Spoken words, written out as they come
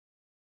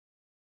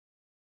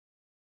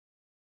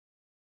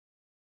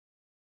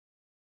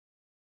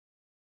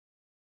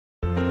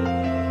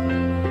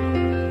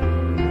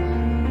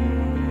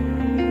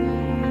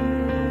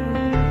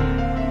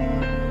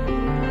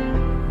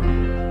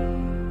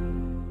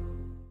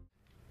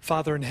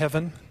Father in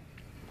heaven,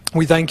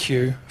 we thank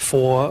you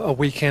for a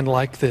weekend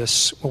like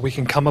this where we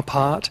can come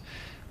apart,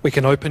 we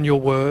can open your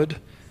word,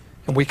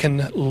 and we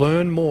can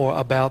learn more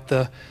about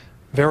the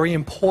very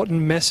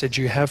important message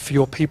you have for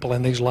your people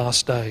in these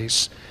last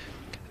days.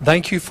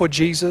 Thank you for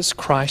Jesus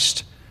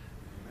Christ,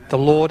 the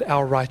Lord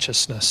our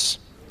righteousness.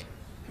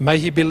 May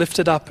he be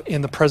lifted up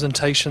in the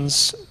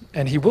presentations,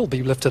 and he will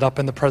be lifted up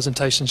in the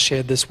presentations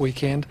shared this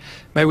weekend.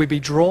 May we be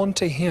drawn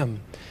to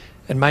him,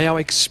 and may our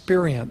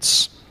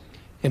experience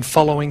in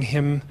following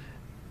him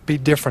be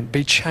different,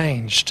 be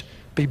changed,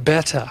 be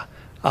better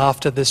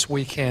after this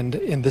weekend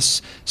in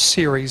this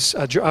series,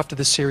 after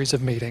this series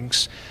of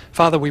meetings.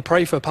 Father, we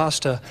pray for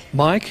Pastor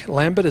Mike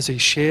Lambert as he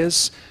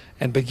shares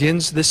and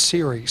begins this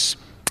series.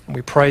 And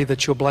we pray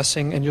that your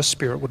blessing and your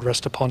spirit would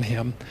rest upon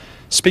him.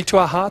 Speak to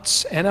our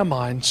hearts and our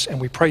minds, and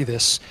we pray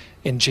this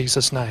in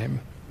Jesus' name.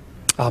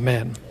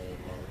 Amen.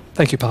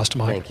 Thank you, Pastor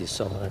Mike. Thank you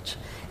so much.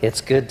 It's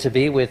good to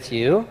be with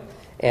you,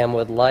 and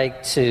would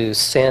like to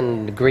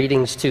send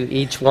greetings to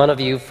each one of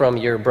you from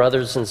your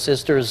brothers and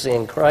sisters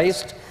in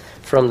Christ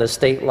from the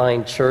State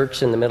Line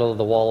Church in the middle of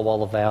the Walla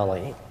Walla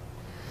Valley.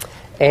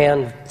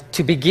 And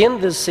to begin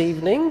this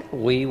evening,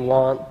 we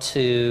want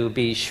to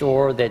be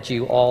sure that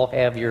you all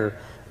have your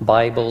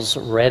Bibles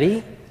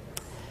ready.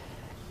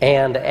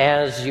 And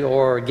as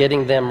you're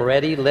getting them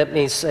ready, let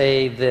me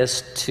say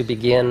this to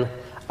begin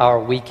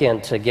our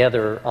weekend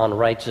together on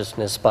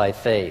righteousness by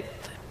faith.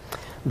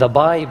 The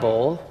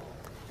Bible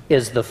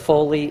is the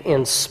fully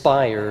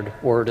inspired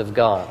Word of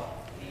God.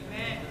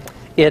 Amen.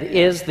 It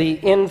is the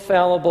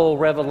infallible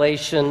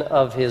revelation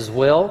of His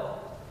will,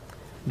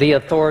 the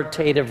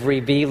authoritative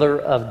revealer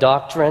of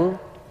doctrine,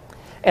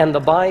 and the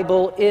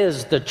Bible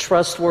is the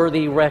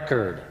trustworthy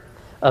record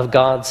of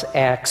God's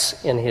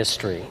acts in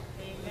history.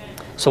 Amen.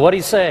 So what do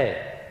you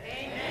say?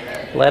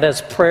 Amen. Let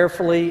us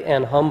prayerfully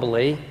and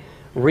humbly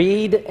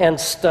read and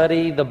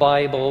study the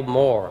Bible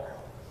more,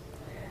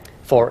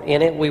 for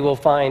in it we will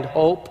find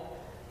hope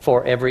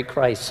for every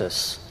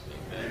crisis.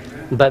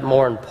 Amen. But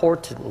more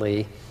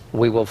importantly,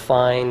 we will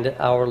find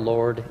our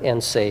Lord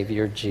and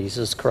Savior,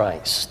 Jesus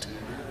Christ,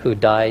 who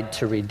died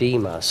to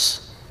redeem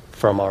us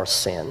from our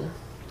sin.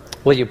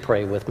 Will you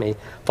pray with me?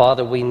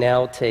 Father, we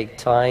now take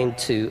time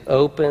to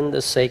open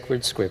the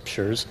sacred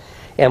scriptures,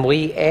 and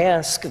we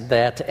ask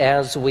that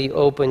as we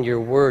open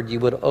your word, you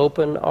would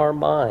open our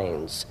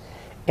minds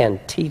and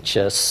teach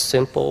us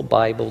simple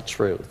Bible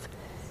truth.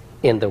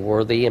 In the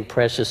worthy and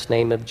precious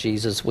name of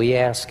Jesus, we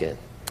ask it.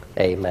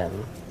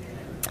 Amen.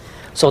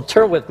 So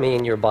turn with me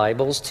in your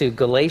Bibles to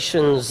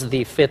Galatians,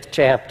 the 5th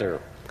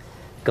chapter.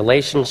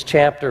 Galatians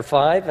chapter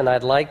 5, and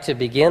I'd like to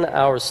begin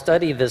our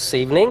study this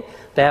evening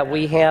that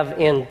we have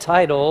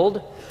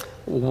entitled,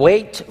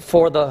 Wait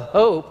for the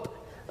Hope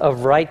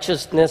of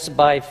Righteousness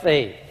by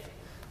Faith.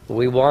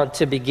 We want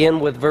to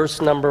begin with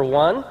verse number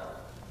 1.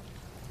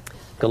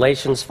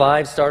 Galatians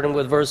 5, starting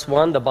with verse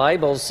 1, the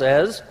Bible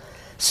says,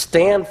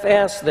 Stand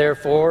fast,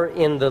 therefore,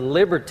 in the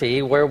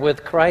liberty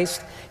wherewith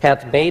Christ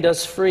hath made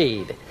us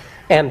freed,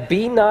 and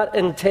be not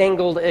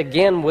entangled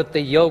again with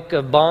the yoke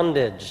of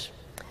bondage.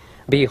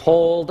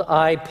 Behold,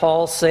 I,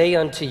 Paul, say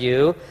unto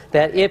you,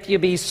 that if you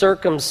be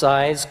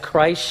circumcised,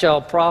 Christ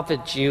shall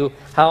profit you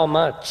how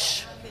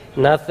much?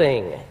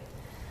 Nothing.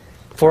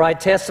 For I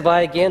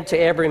testify again to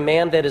every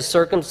man that is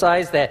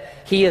circumcised, that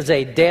he is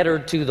a debtor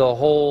to the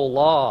whole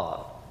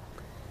law.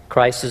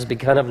 Christ is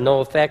become of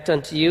no effect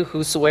unto you.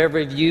 Whosoever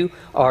of you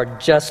are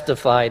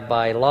justified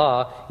by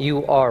law,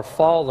 you are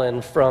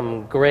fallen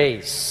from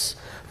grace.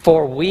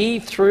 For we,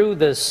 through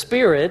the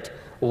Spirit,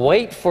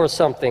 wait for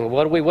something.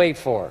 What do we wait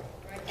for?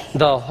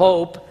 The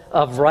hope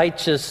of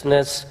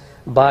righteousness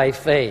by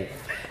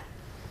faith.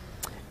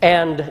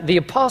 And the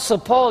Apostle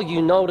Paul,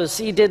 you notice,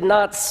 he did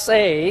not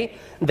say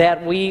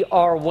that we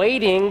are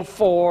waiting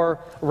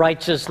for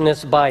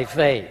righteousness by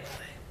faith.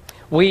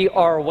 We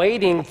are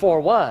waiting for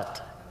what?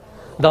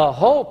 The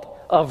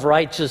hope of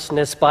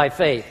righteousness by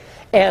faith.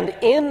 And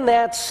in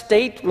that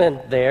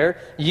statement there,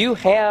 you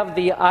have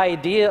the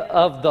idea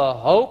of the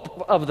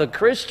hope of the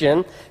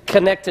Christian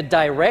connected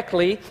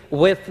directly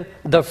with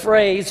the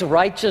phrase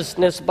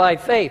righteousness by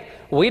faith.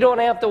 We don't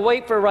have to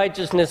wait for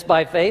righteousness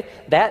by faith.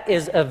 That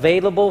is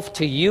available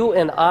to you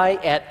and I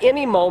at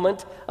any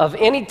moment of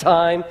any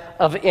time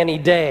of any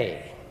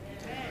day.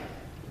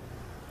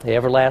 The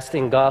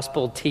everlasting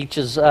gospel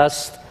teaches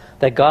us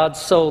that God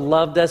so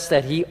loved us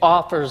that he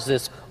offers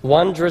this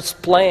wondrous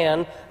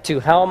plan to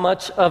how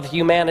much of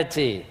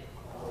humanity?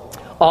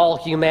 All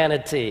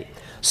humanity.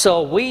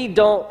 So we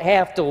don't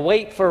have to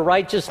wait for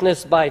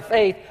righteousness by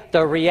faith.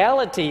 The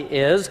reality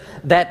is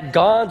that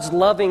God's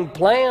loving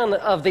plan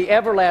of the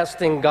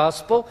everlasting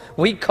gospel,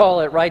 we call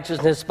it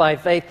righteousness by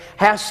faith,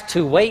 has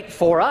to wait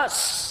for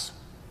us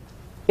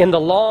in the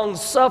long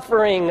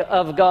suffering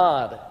of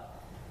God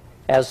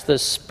as the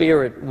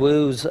Spirit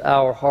woos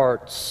our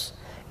hearts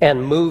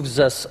and moves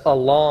us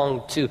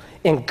along to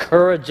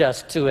encourage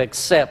us to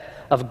accept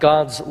of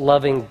God's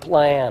loving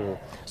plan.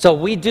 So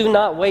we do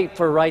not wait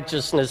for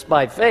righteousness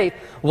by faith.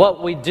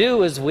 What we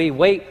do is we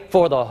wait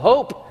for the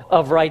hope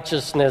of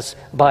righteousness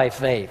by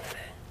faith.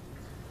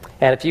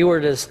 And if you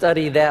were to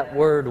study that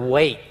word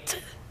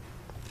wait,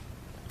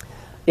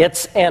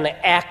 it's an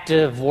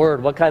active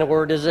word. What kind of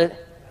word is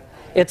it?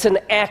 It's an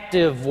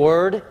active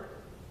word.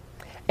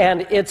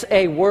 And it's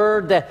a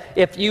word that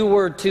if you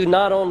were to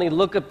not only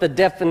look up the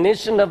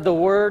definition of the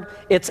word,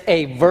 it's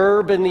a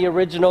verb in the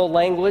original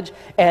language.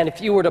 And if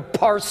you were to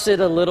parse it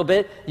a little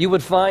bit, you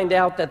would find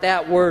out that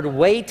that word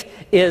wait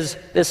is,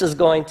 this is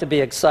going to be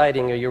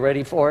exciting. Are you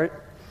ready for it?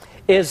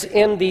 Is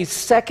in the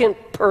second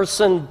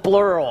person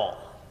plural.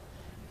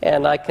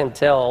 And I can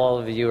tell all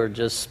of you are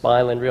just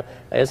smiling real.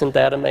 Isn't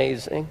that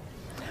amazing?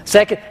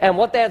 Second, and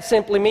what that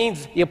simply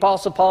means, the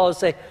Apostle Paul is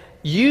saying,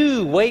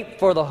 you wait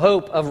for the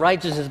hope of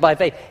righteousness by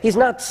faith. He's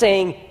not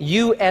saying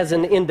you as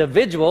an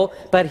individual,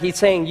 but he's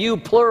saying you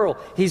plural.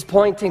 He's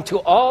pointing to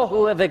all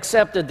who have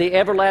accepted the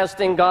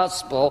everlasting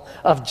gospel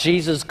of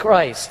Jesus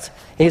Christ.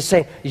 He's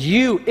saying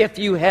you, if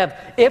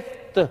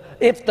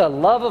the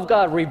love of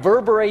God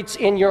reverberates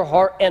in your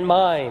heart and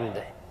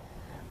mind,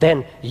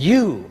 then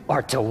you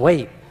are to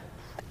wait,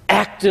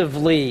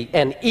 actively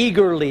and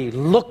eagerly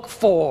look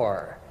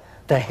for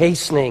the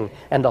hastening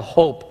and the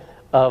hope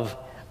of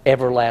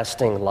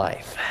everlasting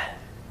life.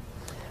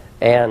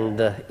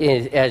 And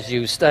as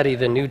you study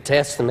the New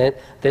Testament,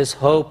 this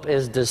hope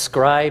is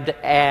described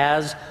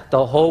as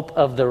the hope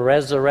of the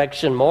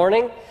resurrection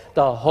morning,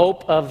 the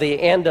hope of the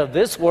end of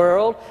this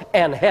world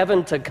and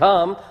heaven to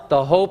come,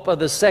 the hope of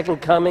the second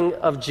coming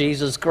of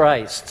Jesus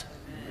Christ.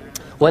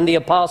 When the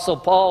Apostle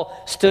Paul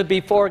stood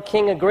before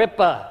King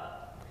Agrippa,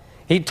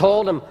 he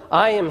told him,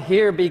 I am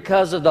here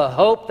because of the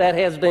hope that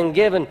has been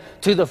given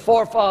to the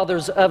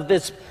forefathers of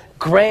this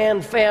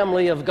grand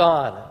family of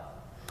God.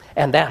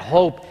 And that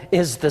hope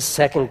is the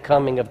second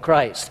coming of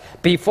Christ.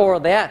 Before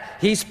that,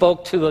 he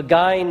spoke to a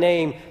guy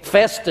named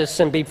Festus,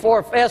 and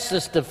before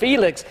Festus to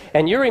Felix.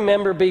 And you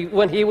remember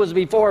when he was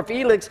before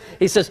Felix,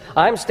 he says,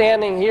 I'm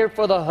standing here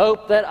for the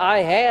hope that I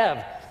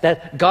have,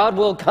 that God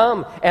will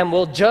come and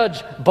will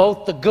judge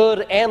both the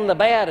good and the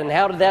bad. And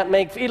how did that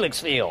make Felix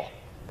feel?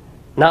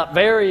 Not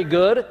very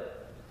good.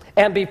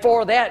 And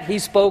before that, he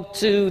spoke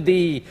to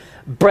the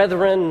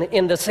brethren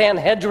in the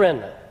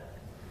Sanhedrin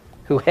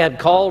who had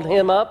called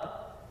him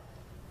up.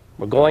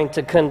 We're going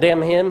to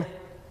condemn him.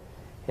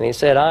 And he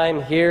said,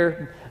 I'm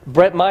here,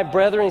 my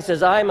brethren, he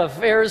says, I'm a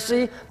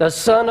Pharisee, the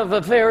son of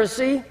a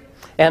Pharisee,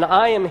 and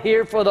I am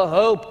here for the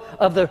hope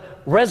of the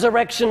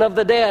resurrection of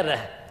the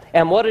dead.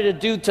 And what did it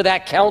do to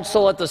that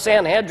council at the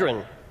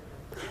Sanhedrin?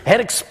 It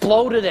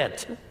exploded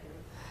it.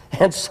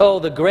 And so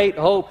the great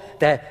hope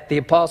that the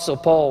Apostle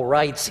Paul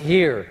writes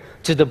here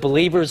to the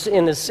believers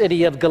in the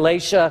city of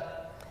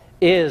Galatia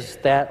is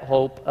that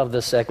hope of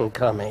the second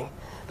coming.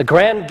 The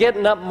grand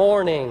getting up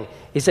morning,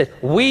 he said,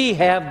 we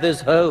have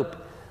this hope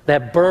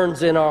that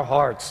burns in our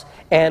hearts,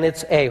 and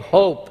it's a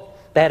hope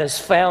that is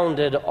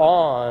founded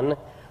on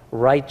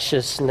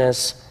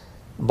righteousness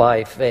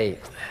by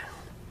faith.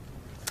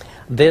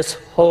 This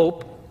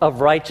hope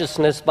of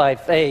righteousness by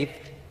faith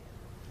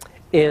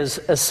is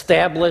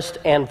established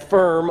and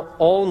firm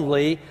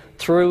only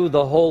through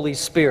the Holy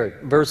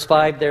Spirit. Verse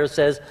 5 there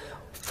says,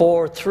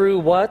 for through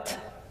what?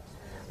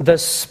 The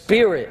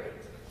Spirit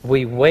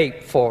we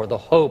wait for the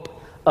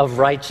hope of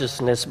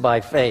righteousness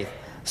by faith.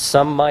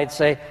 Some might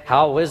say,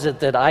 how is it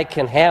that I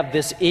can have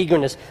this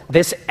eagerness?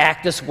 This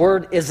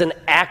word is an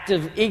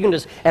active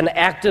eagerness, an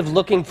active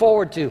looking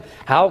forward to.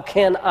 How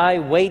can I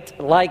wait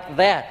like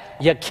that?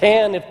 You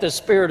can if the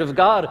Spirit of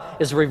God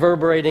is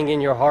reverberating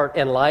in your heart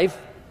and life.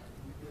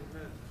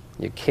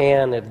 You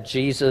can if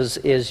Jesus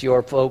is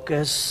your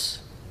focus.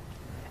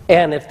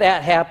 And if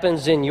that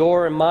happens in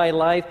your and my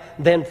life,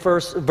 then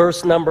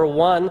verse number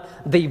 1,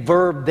 the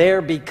verb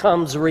there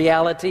becomes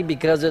reality,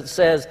 because it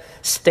says,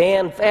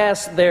 stand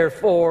fast,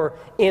 therefore,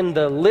 in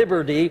the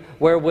liberty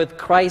wherewith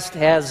Christ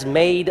has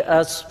made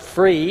us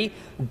free.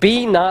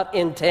 Be not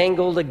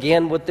entangled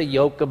again with the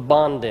yoke of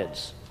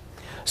bondage.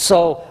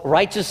 So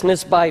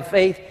righteousness by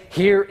faith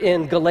here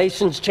in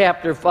Galatians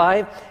chapter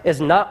 5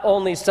 is not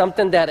only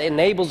something that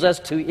enables us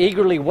to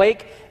eagerly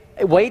wait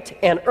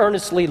and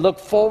earnestly look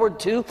forward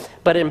to,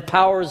 but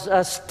empowers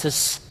us to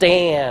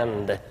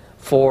stand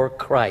for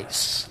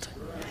Christ.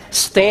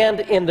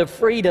 Stand in the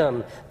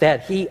freedom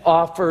that He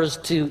offers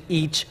to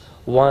each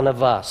one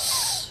of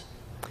us.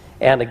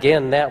 And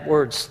again, that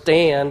word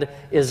stand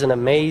is an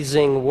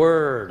amazing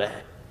word.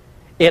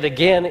 It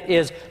again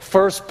is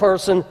first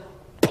person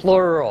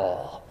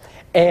plural.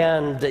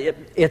 And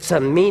it's a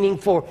meaning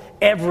for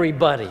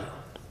everybody.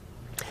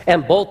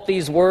 And both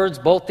these words,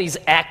 both these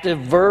active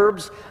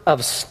verbs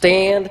of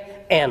stand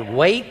and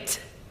wait,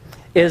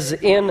 there's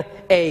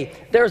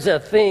a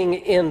thing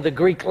in the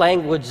Greek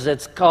language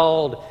that's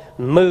called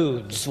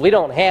moods. We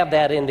don't have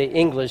that in the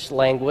English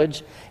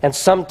language. And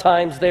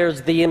sometimes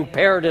there's the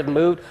imperative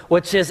mood,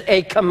 which is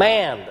a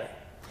command.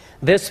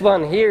 This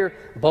one here,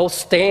 both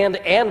stand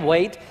and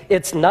wait,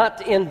 it's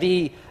not in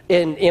the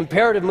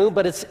imperative mood,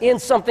 but it's in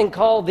something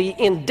called the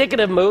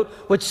indicative mood,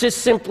 which just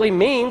simply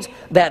means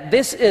that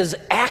this is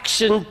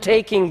action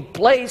taking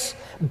place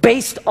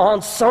based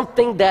on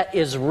something that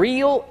is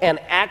real and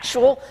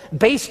actual,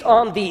 based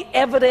on the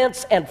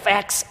evidence and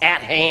facts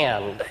at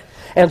hand.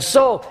 And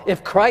so,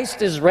 if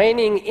Christ is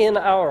reigning in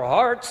our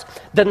hearts,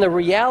 then the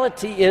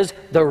reality is,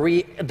 the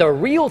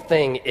real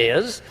thing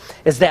is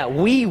that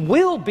we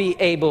will be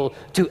able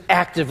to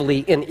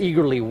actively and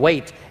eagerly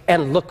wait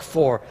and look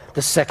for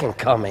the second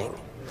coming.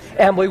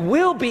 And we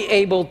will be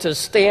able to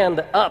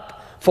stand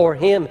up for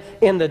Him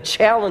in the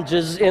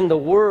challenges in the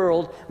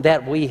world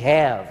that we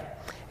have.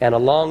 And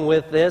along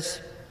with this,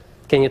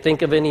 can you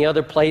think of any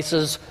other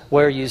places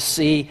where you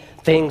see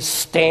things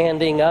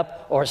standing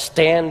up or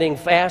standing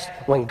fast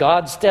when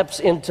God steps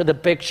into the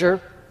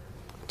picture?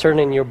 Turn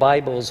in your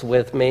Bibles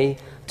with me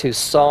to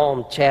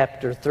Psalm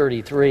chapter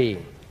 33.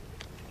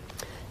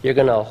 You're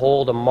going to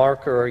hold a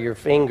marker or your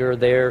finger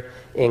there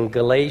in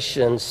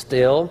Galatians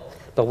still,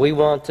 but we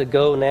want to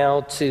go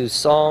now to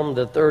Psalm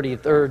the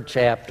 33rd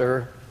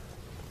chapter.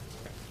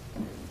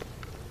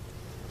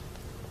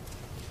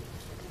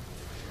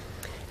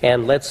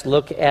 And let's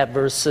look at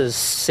verses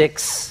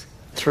 6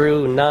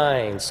 through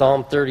 9.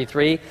 Psalm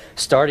 33,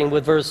 starting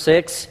with verse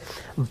 6.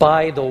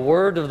 By the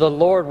word of the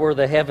Lord were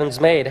the heavens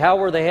made. How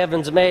were the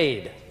heavens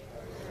made?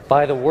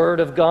 By the word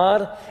of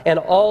God, and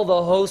all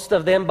the host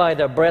of them by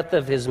the breath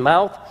of His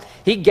mouth.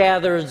 He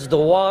gathers the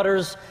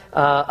waters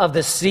of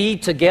the sea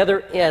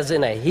together as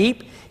in a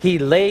heap. He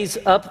lays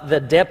up the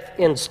depth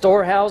in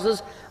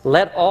storehouses.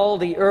 Let all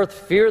the earth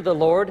fear the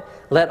Lord.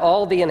 Let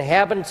all the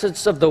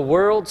inhabitants of the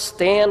world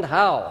stand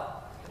how?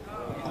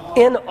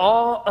 In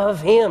awe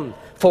of Him,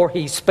 for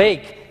He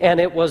spake, and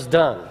it was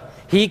done.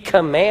 He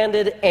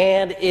commanded,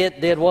 and it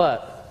did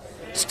what?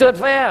 Stood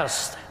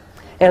fast.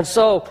 And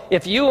so,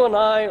 if you and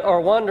I are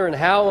wondering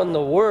how in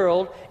the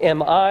world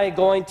am I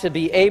going to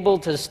be able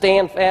to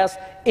stand fast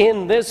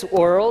in this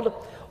world,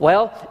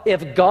 well,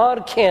 if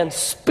God can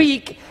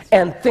speak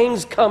and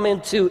things come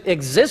into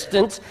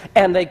existence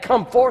and they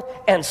come forth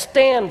and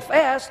stand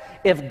fast,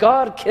 if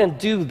God can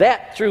do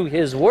that through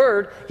His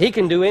Word, He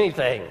can do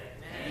anything.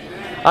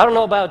 I don't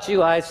know about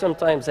you, I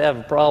sometimes have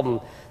a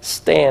problem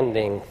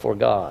standing for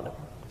God.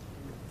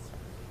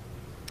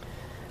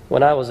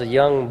 When I was a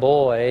young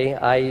boy,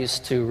 I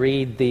used to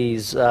read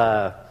these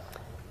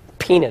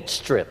peanut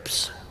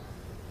strips.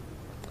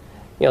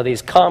 You know,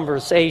 these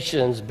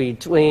conversations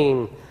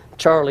between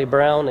Charlie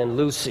Brown and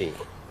Lucy.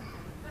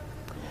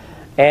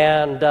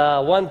 And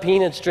one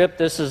peanut strip,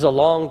 this is a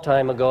long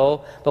time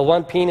ago, but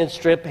one peanut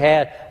strip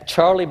had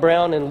Charlie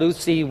Brown and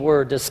Lucy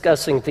were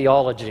discussing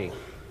theology.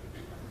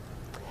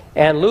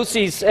 And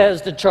Lucy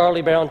says to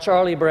Charlie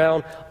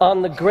Brown,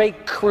 on the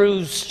great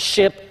cruise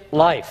ship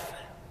life,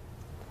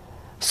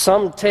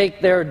 some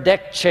take their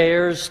deck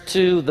chairs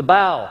to the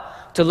bow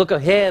to look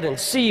ahead and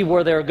see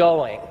where they're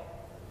going.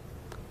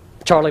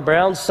 Charlie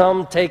Brown,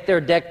 some take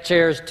their deck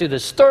chairs to the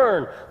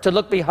stern to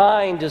look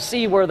behind to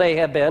see where they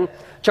have been.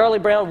 Charlie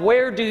Brown,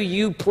 where do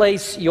you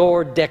place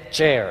your deck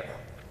chair?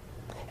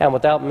 And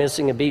without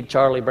missing a beat,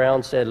 Charlie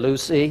Brown said,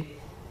 Lucy,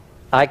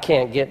 I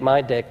can't get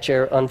my deck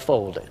chair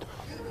unfolded.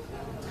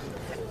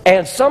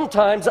 And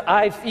sometimes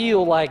I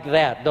feel like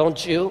that,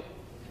 don't you?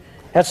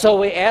 And so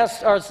we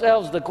asked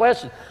ourselves the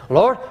question,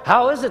 Lord,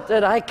 how is it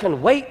that I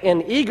can wait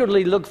and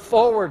eagerly look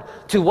forward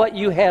to what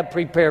you have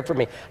prepared for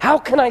me? How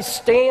can I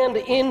stand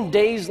in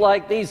days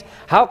like these?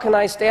 How can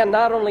I stand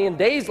not only in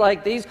days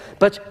like these,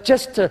 but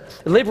just to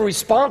live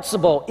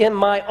responsible in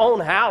my own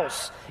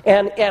house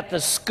and at the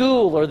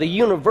school or the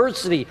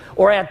university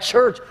or at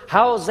church?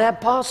 How is that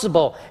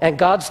possible? And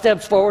God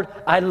steps forward,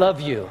 I love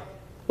you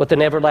with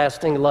an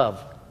everlasting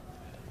love.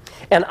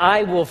 And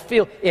I will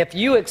fill, if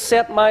you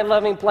accept my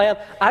loving plan,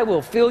 I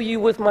will fill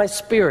you with my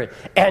Spirit,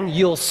 and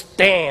you'll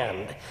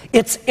stand.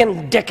 It's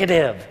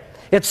indicative.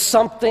 It's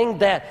something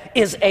that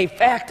is a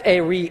fact, a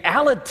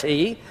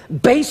reality,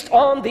 based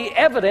on the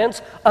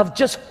evidence of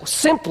just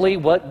simply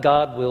what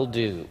God will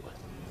do.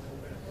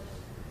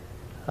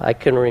 I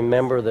can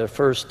remember the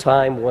first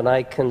time when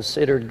I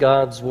considered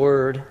God's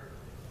Word.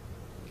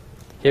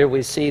 Here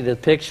we see the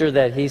picture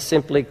that He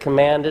simply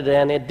commanded,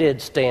 and it did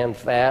stand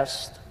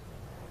fast.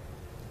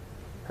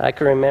 I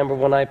can remember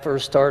when I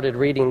first started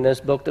reading this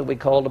book that we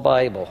call the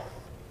Bible.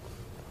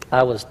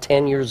 I was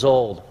 10 years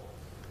old,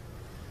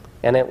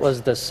 and it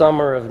was the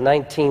summer of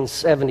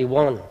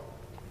 1971.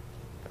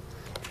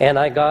 And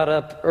I got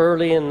up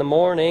early in the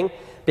morning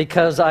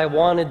because I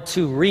wanted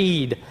to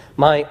read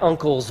my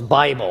uncle's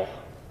Bible.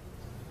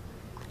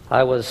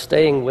 I was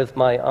staying with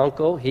my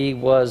uncle. He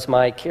was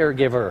my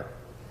caregiver.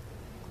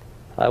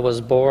 I was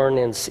born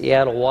in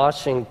Seattle,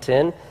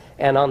 Washington,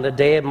 and on the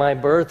day of my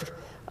birth,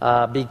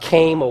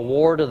 became a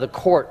ward of the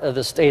court of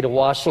the state of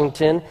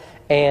Washington,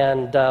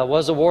 and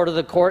was a ward of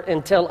the court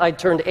until I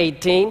turned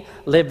 18,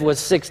 lived with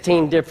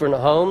 16 different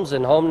homes,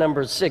 and home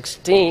number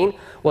 16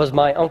 was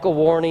my Uncle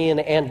Warnie and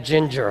Aunt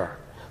Ginger,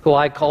 who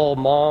I call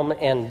Mom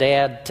and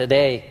Dad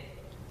today.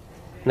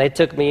 And they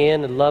took me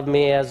in and loved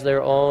me as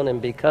their own,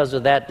 and because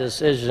of that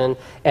decision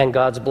and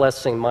God's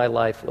blessing, my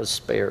life was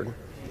spared.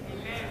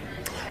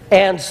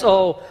 And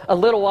so a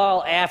little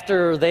while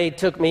after they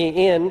took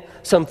me in,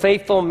 some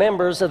faithful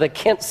members of the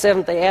Kent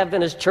Seventh-day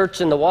Adventist Church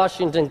in the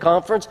Washington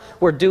Conference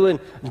were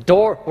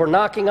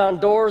knocking on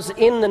doors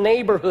in the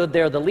neighborhood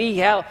there, the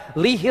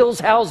Lee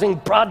Hills Housing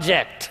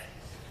Project.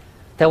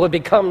 that would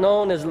become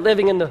known as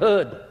living in the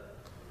hood.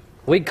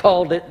 We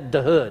called it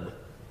the hood.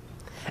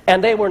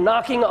 And they were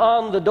knocking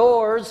on the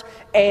doors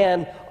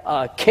and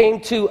came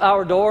to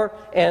our door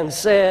and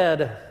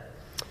said,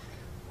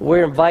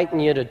 "We're inviting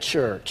you to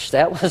church."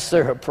 That was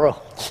their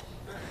approach.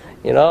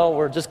 You know,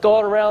 we're just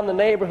going around the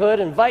neighborhood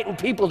inviting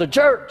people to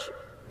church.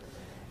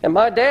 And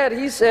my dad,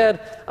 he said,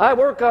 "I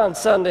work on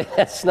Sunday."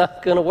 That's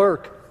not going to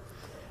work.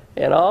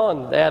 You know,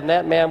 and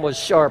that man was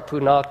sharp who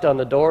knocked on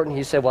the door, and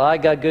he said, "Well, I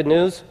got good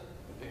news."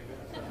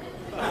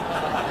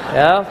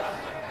 Yeah?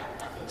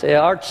 See,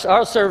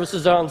 our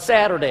services are on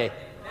Saturday.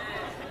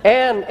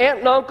 And aunt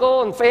and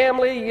uncle and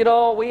family, you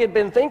know, we had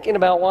been thinking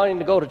about wanting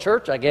to go to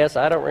church, I guess.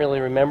 I don't really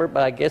remember,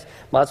 but I guess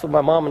that's what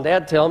my mom and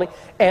dad tell me.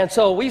 And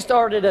so we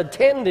started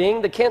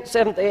attending the Kent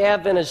Seventh-day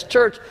Adventist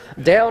Church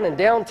down in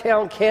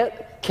downtown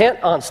Kent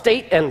on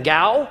State and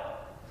Gow.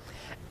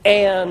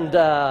 And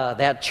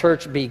that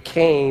church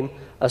became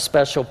a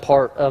special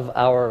part of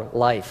our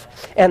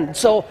life. And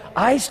so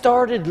I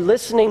started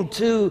listening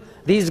to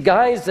these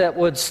guys that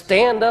would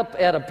stand up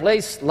at a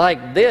place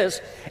like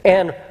this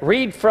and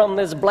read from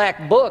this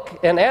black book.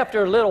 And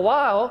after a little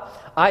while,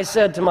 I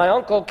said to my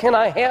uncle, "Can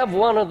I have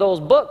one of those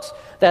books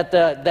that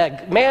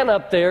that man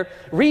up there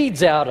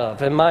reads out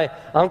of?" And my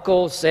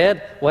uncle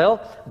said,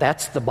 "Well,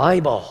 that's the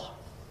Bible."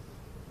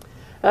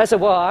 I said,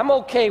 "Well, I'm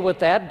okay with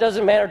that. It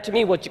doesn't matter to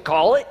me what you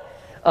call it.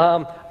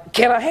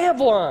 Can I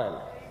have one?"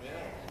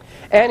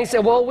 And he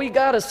said, "Well, we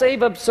got to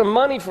save up some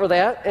money for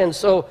that." And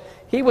so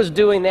he was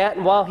doing that,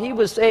 and while he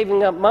was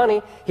saving up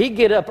money, he'd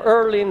get up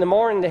early in the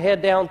morning to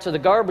head down to the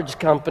garbage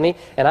company,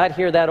 and I'd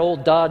hear that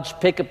old Dodge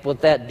pickup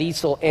with that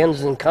diesel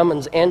engine,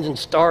 Cummins engine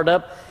start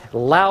up,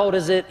 loud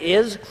as it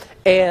is,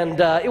 and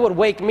it would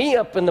wake me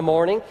up in the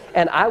morning,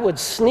 and I would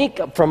sneak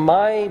up from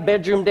my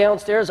bedroom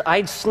downstairs.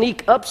 I'd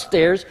sneak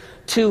upstairs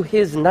to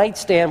his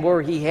nightstand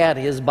where he had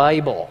his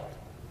Bible.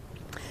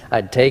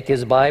 I'd take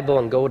his Bible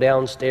and go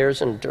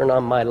downstairs and turn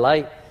on my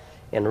light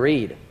and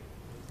read.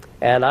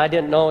 And I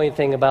didn't know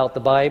anything about the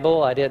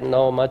Bible. I didn't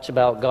know much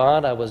about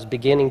God. I was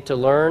beginning to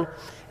learn.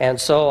 And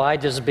so I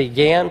just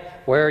began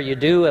where you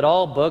do at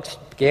all books,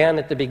 began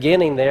at the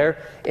beginning there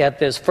at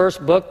this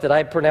first book that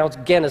I pronounced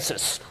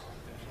Genesis.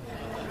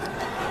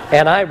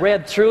 And I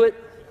read through it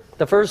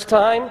the first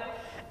time,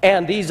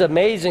 and these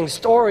amazing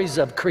stories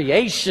of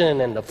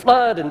creation and the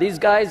flood and these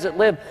guys that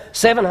lived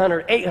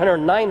 700, 800,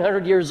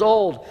 900 years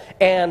old,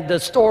 and the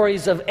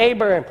stories of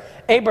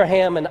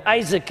Abraham and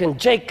Isaac and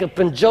Jacob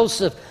and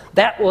Joseph,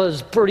 that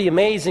was pretty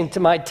amazing to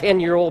my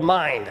 10-year-old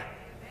mind.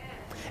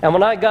 And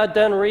when I got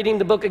done reading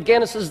the book of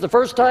Genesis the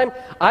first time,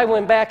 I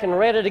went back and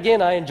read it again.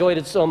 I enjoyed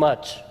it so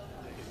much.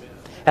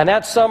 And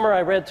that summer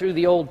I read through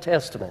the Old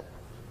Testament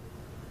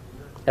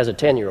as a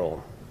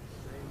 10-year-old.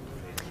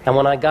 And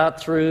when I got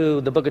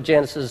through the book of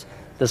Genesis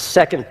the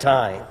second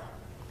time,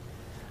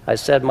 I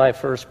said my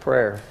first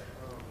prayer.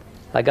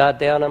 I got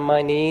down on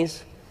my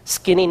knees,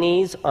 skinny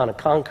knees, on a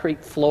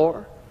concrete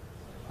floor,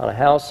 on a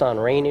house on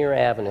Rainier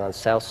Avenue on the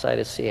south side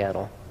of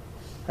Seattle.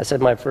 I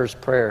said my first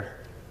prayer.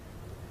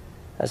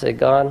 I said,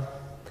 "God,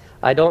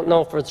 I don't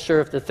know for sure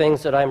if the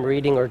things that I'm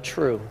reading are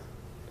true,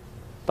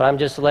 but I'm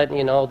just letting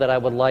you know that I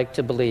would like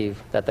to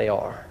believe that they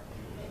are."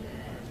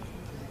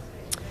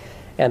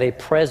 And a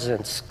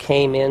presence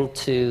came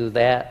into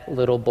that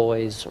little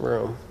boy's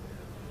room.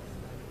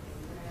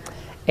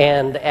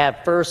 And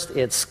at first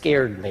it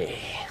scared me,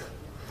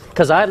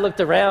 because I looked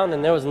around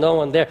and there was no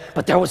one there,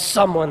 but there was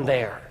someone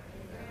there.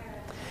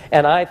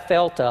 And I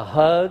felt a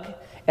hug,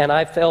 and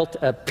I felt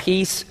a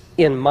peace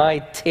in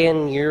my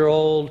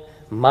 10-year-old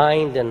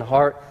mind and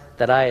heart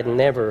that I had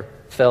never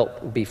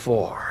felt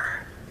before.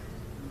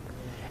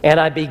 And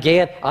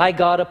I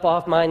got up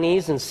off my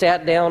knees and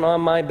sat down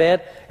on my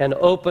bed and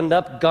opened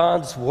up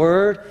God's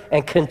Word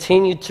and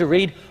continued to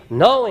read,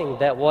 knowing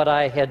that what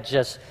I had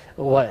just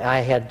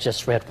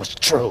read was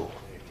true.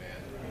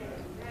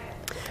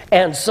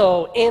 And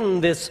so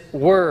in this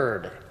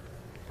Word,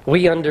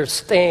 we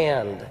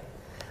understand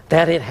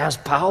that it has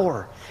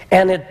power.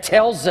 And it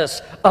tells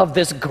us of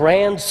this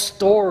grand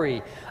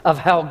story of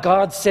how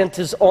God sent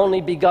His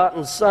only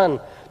begotten Son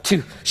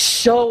to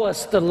show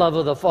us the love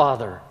of the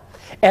Father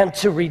and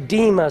to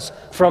redeem us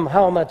from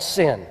how much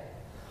sin?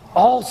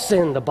 All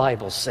sin, the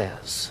Bible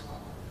says.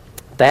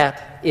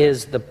 That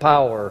is the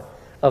power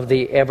of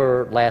the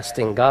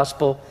everlasting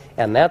gospel,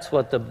 and that's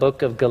what the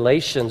book of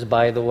Galatians,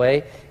 by the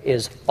way,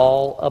 is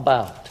all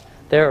about.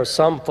 There are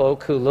some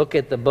folk who look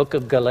at the book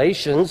of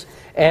Galatians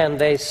and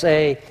they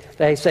say,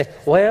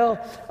 well,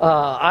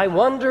 I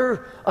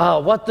wonder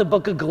what the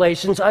book of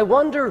Galatians, I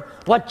wonder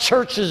what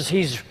churches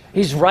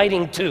he's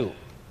writing to.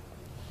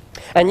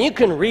 And you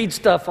can read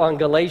stuff on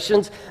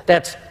Galatians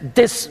that's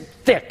this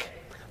thick,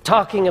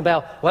 talking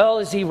about, well,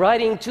 is he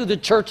writing to the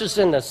churches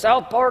in the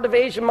south part of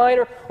Asia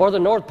Minor or the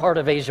north part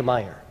of Asia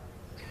Minor?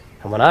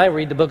 And when I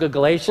read the book of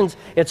Galatians,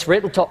 it's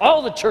written to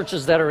all the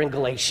churches that are in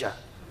Galatia.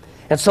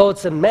 And so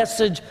it's a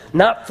message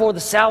not for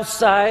the south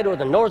side or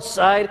the north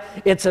side,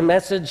 it's a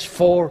message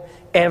for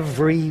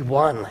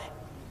everyone.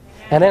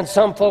 And then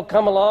some folk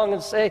come along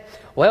and say,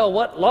 well,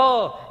 what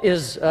law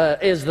is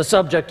the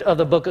subject of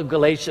the book of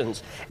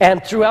Galatians?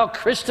 And throughout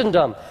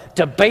Christendom,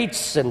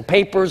 debates and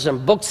papers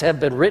and books have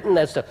been written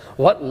as to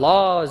what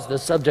law is the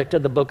subject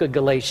of the book of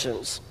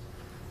Galatians.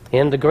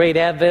 In the Great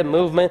Advent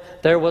movement,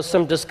 there was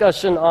some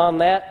discussion on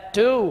that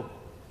too.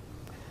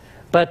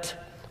 But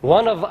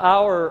one of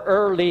our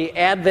early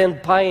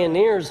Advent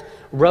pioneers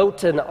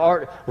wrote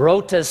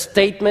a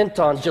statement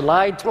on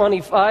July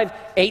 25,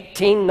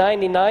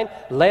 1899.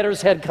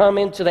 Letters had come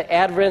into the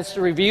Adventist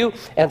Review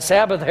and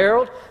Sabbath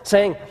Herald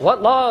saying,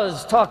 what law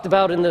is talked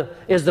about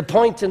is the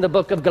point in the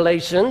book of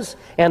Galatians?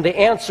 And the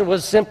answer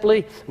was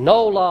simply,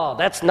 no law.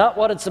 That's not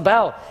what it's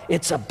about.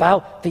 It's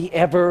about the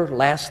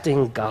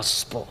everlasting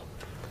gospel.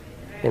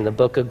 In the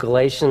book of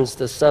Galatians,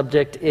 the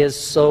subject is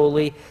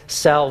solely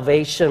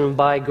salvation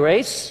by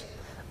grace,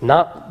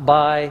 not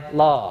by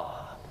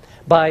law.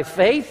 By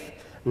faith,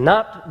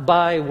 not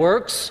by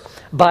works.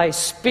 By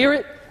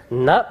spirit,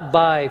 not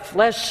by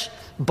flesh.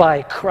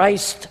 By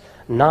Christ,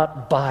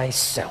 not by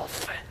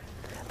self.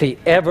 The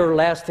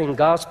everlasting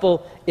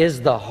gospel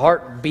is the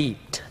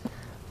heartbeat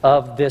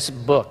of this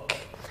book.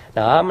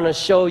 Now, I'm going to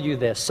show you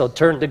this, so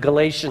turn to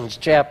Galatians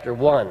chapter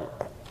 1.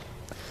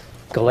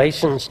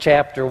 Galatians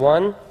chapter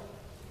 1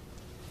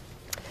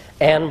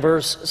 and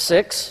verse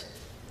 6.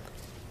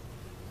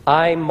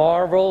 I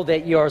marvel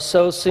that you are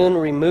so soon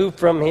removed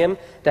from him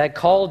that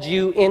called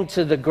you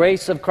into the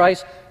grace of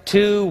Christ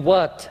to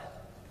what?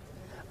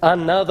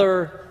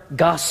 Another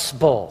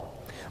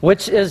gospel,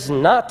 which is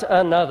not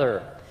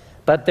another.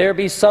 But there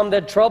be some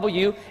that trouble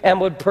you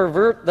and would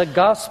pervert the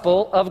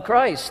gospel of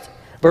Christ.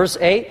 Verse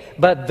 8,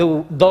 but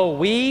though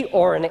we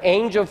or an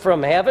angel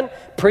from heaven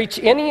preach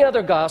any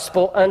other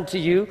gospel unto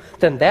you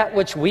than that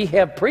which we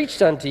have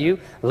preached unto you,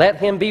 let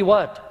him be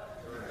what?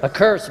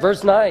 Accursed.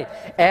 Verse 9,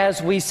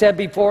 as we said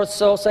before,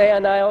 so say I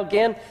now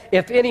again,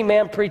 if any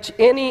man preach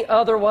any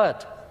other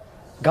what?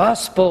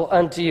 Gospel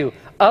unto you,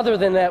 other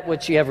than that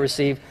which ye have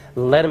received,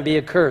 let him be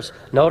accursed.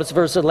 Notice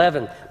verse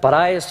 11, but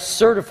I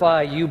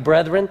certify you,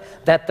 brethren,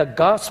 that the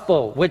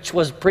gospel which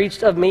was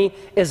preached of me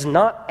is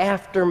not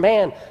after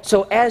man.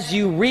 So as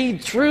you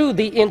read through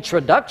the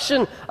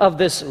introduction of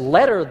this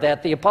letter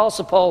that the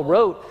Apostle Paul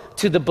wrote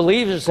to the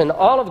believers in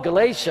all of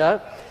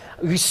Galatia,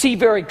 you see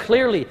very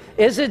clearly,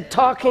 is it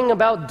talking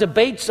about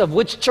debates of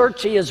which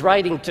church he is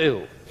writing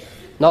to?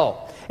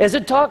 No. Is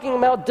it talking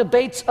about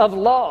debates of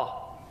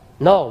law?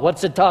 No.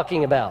 What's it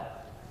talking about?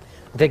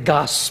 The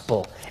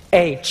gospel.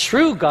 A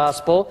true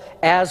gospel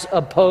as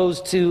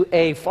opposed to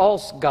a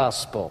false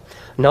gospel.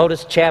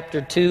 Notice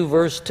chapter 2,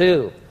 verse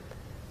 2.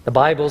 The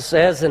Bible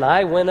says, and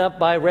I went up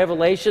by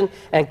revelation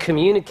and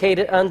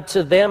communicated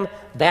unto them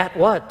that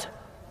what?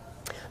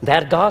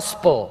 That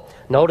gospel.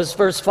 Notice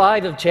verse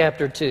 5 of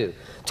chapter 2.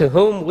 To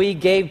whom we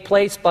gave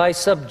place by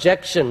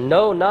subjection,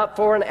 no, not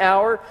for an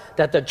hour,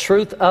 that the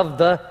truth of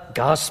the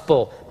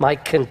gospel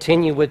might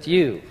continue with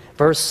you.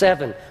 Verse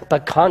 7,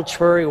 but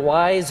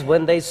contrariwise,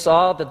 when they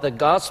saw that the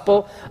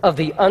gospel of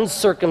the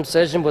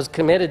uncircumcision was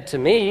committed to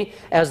me,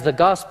 as the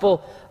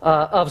gospel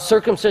of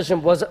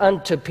circumcision was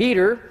unto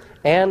Peter,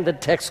 and the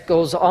text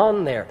goes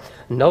on there.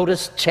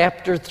 Notice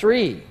chapter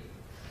 3,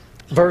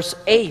 verse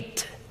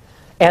 8.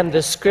 And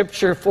the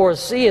scripture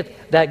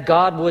foreseeth that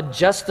God would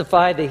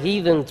justify the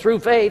heathen through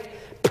faith,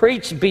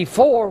 preached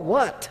before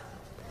what?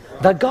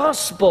 The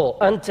gospel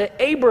unto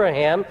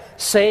Abraham,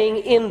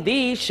 saying, in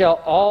thee shall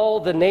all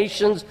the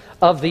nations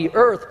of the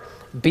earth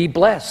be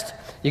blessed.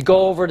 You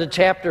go over to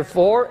chapter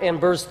 4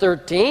 and verse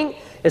 13.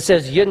 It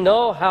says, you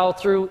know how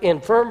through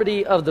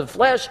infirmity of the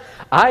flesh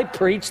I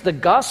preached the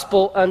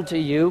gospel unto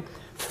you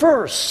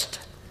first.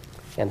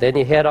 And then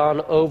you head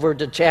on over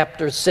to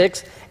chapter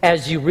 6.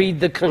 As you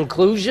read the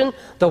conclusion,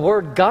 the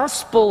word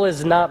gospel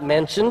is not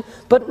mentioned,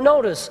 but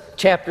notice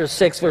chapter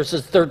 6,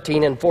 verses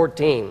 13 and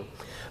 14.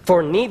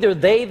 For neither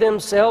they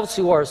themselves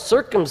who are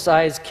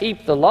circumcised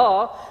keep the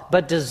law,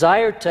 but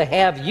desire to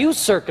have you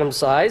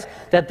circumcised,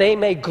 that they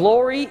may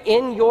glory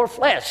in your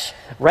flesh.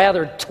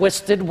 Rather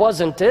twisted,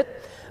 wasn't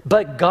it?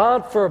 But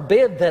God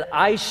forbid that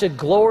I should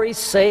glory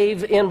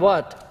save in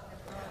what?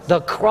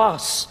 The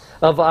cross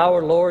of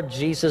our Lord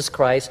Jesus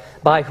Christ,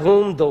 by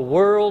whom the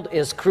world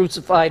is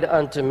crucified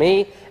unto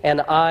me,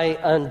 and I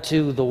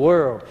unto the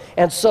world.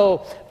 And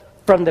so,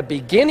 from the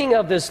beginning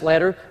of this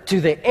letter to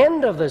the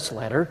end of this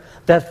letter,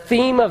 the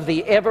theme of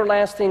the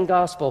everlasting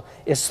gospel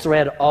is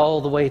thread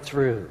all the way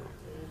through.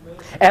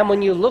 And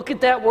when you look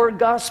at that word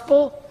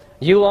gospel,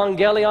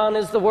 euangelion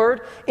is the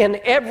word. In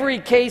every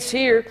case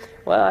here,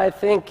 well, I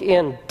think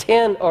in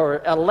 10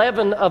 or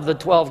 11 of the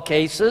 12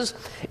 cases,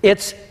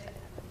 it's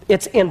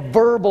in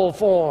verbal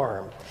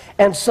form.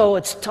 And so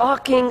it's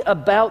talking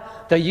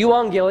about the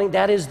euangelion,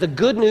 that is the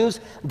good news,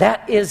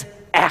 that is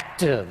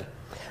active,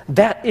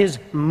 that is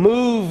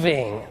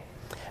moving,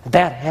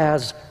 that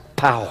has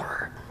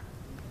power.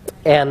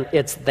 And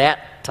it's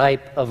that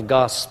type of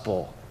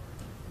gospel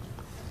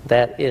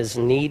that is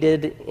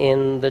needed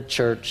in the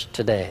church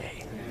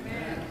today.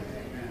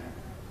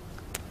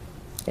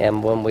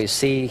 And when we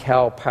see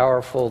how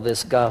powerful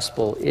this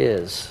gospel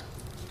is,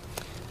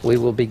 we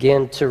will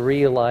begin to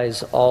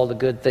realize all the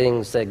good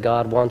things that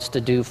God wants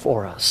to do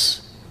for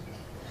us.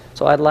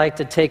 So I'd like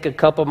to take a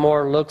couple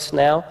more looks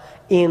now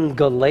in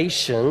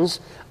Galatians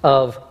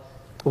of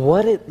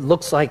what it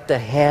looks like to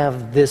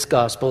have this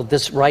gospel,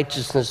 this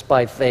righteousness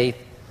by faith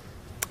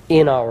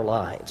in our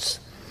lives.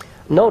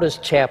 Notice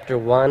chapter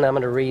 1. I'm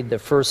going to read the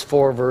first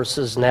 4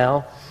 verses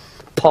now.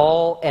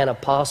 Paul, an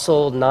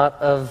apostle, not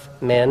of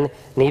men,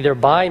 neither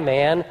by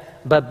man,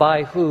 but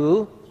by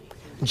who?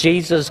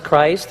 Jesus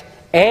Christ,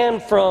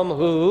 and from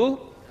who?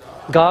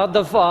 God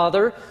the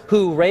Father,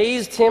 who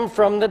raised him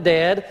from the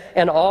dead,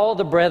 and all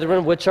the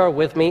brethren which are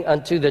with me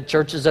unto the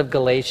churches of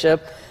Galatia.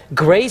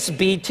 Grace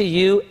be to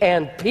you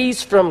and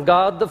peace from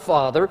God the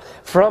Father,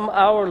 from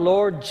our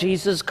Lord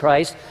Jesus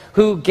Christ,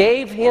 who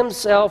gave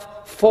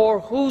himself for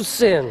whose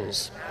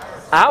sins?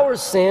 Our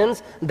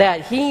sins,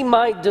 that he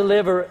might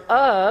deliver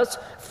us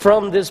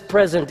from this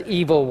present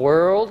evil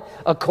world,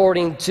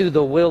 according to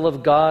the will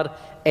of God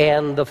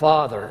and the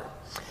Father.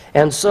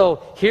 And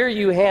so here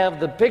you have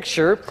the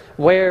picture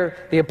where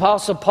the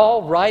Apostle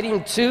Paul,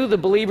 writing to the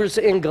believers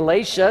in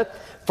Galatia,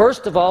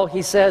 first of all,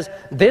 he says,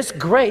 this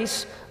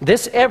grace,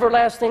 this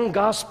everlasting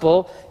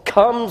gospel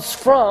comes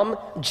from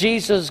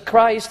Jesus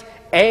Christ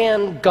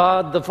and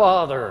God the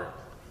Father.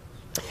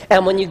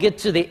 And when you get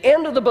to the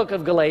end of the book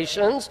of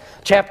Galatians,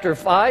 chapter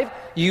 5,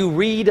 you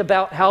read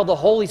about how the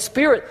Holy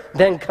Spirit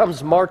then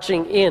comes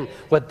marching in.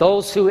 With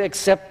those who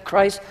accept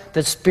Christ,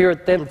 the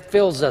Spirit then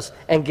fills us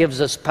and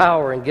gives us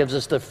power and gives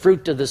us the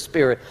fruit of the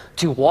Spirit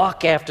to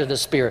walk after the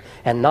Spirit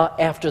and not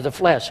after the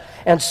flesh.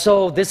 And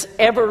so this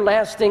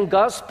everlasting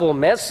gospel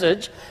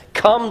message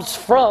comes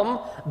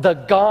from the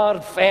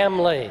God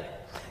family,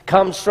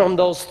 comes from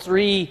those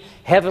 3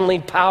 heavenly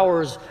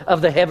powers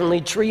of the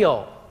heavenly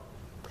trio.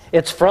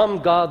 It's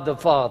from God the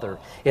Father,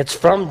 it's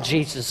from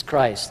Jesus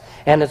Christ,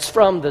 and it's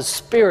from the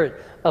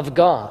Spirit of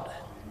God.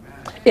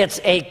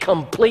 It's a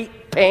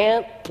complete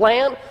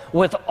plan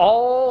with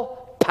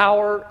all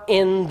power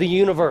in the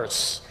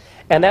universe.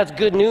 And that's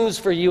good news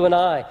for you and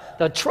I.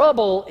 The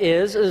trouble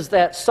is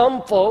that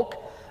some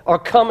folk are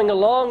coming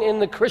along in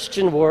the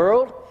Christian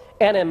world,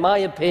 and in my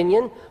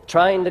opinion,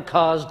 trying to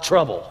cause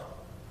trouble.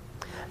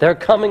 They're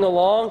coming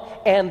along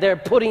and they're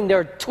putting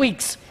their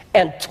tweaks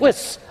and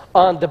twists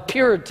on the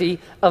purity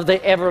of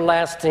the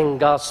everlasting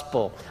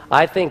gospel.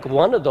 I think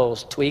one of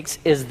those tweaks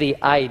is the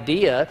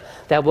idea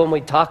that when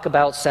we talk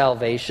about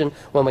salvation,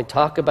 when we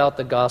talk about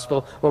the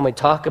gospel, when we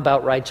talk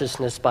about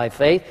righteousness by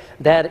faith,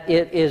 that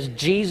it is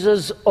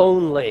Jesus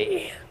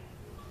only,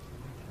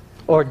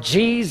 or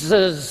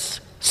Jesus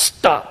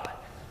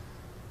stop,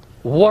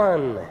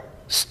 one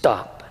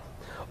stop,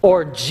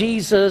 or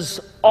Jesus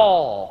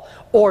all,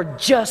 or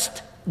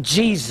just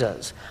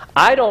Jesus.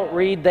 I don't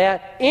read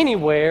that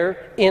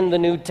anywhere in the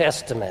New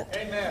Testament.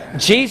 Amen.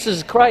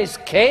 Jesus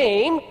Christ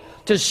came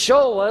to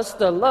show us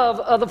the love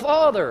of the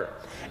Father.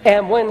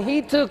 And when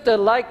he took the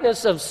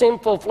likeness of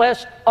sinful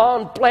flesh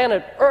on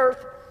planet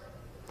Earth,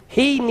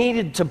 he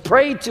needed to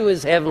pray to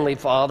his heavenly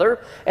Father.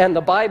 And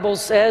the Bible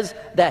says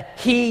that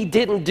he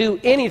didn't do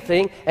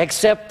anything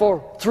except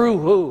for through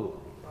who?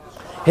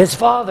 His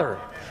Father.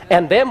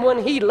 And then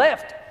when he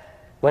left,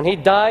 when he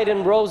died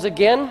and rose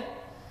again,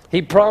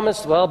 he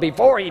promised, well,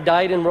 before he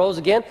died and rose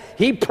again,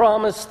 he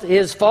promised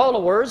his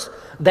followers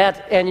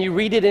that, and you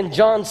read it in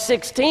John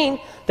 16,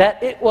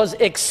 that it was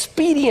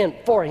expedient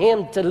for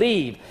him to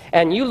leave.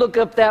 And you look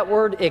up that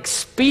word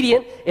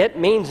expedient, it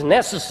means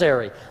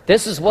necessary.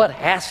 This is what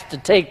has to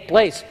take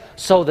place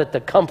so that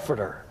the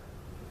Comforter,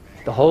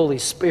 the Holy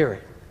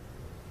Spirit,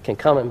 can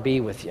come and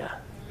be with you,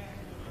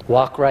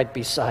 walk right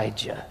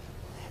beside you,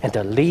 and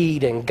to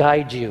lead and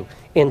guide you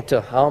into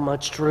how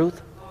much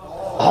truth?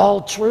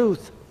 All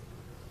truth.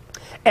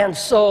 And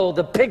so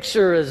the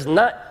picture is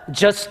not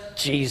just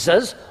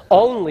Jesus,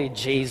 only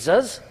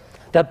Jesus.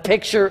 The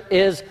picture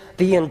is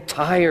the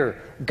entire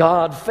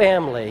God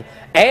family.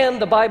 And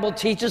the Bible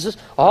teaches us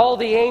all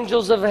the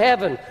angels of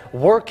heaven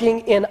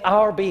working in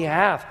our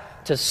behalf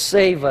to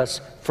save us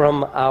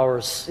from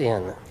our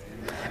sin.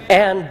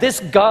 And this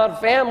God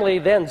family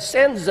then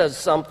sends us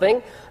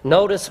something.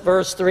 Notice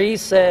verse 3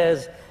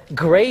 says,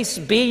 grace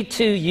be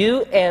to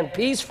you and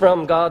peace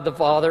from God the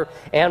Father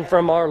and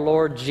from our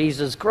Lord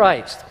Jesus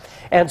Christ.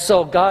 And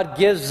so God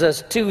gives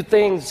us 2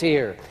 things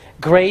here,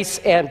 grace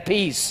and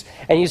peace.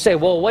 And you say,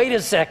 well, wait a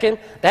second,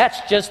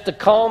 that's just the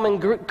common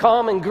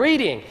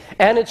greeting.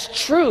 And it's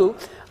true.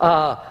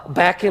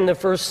 Back in the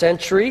first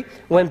century,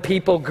 when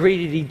people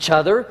greeted each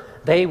other,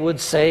 they would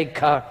say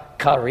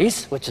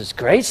charis, which is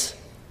grace.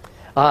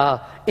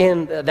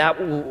 And that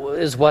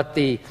is what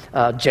the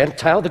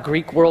Gentile, the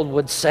Greek world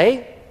would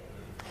say.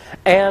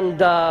 And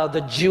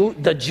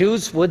the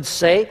Jews would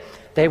say,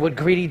 they would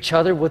greet each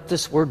other with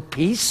this word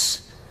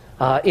peace.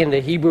 In the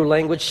Hebrew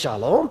language,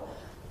 shalom.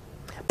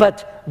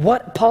 But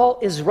what Paul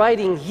is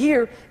writing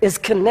here is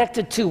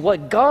connected to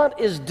what God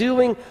is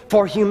doing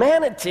for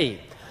humanity.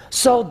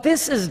 So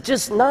this is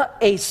just not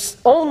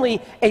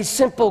only a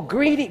simple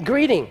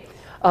greeting.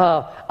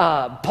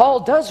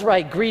 Paul does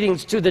write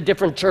greetings to the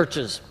different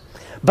churches.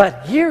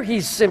 But here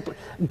he's saying,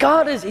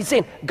 God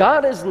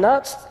is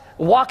not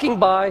walking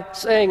by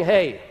saying,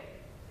 hey,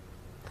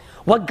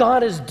 what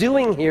God is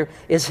doing here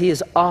is He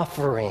is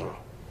offering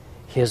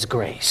His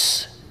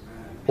grace.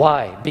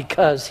 Why?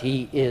 Because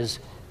He is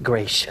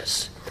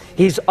gracious.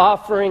 He's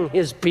offering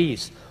His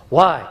peace.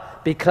 Why?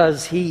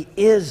 Because He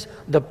is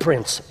the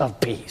Prince of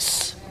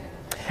Peace.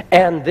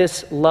 And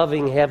this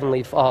loving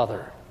Heavenly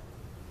Father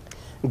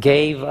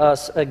gave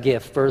us a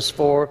gift. Verse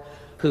 4,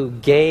 who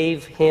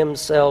gave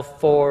Himself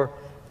for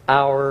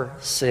our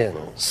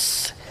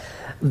sins,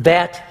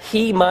 that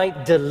He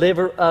might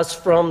deliver us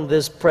from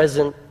this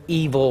present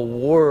evil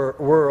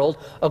world,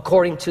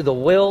 according to the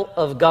will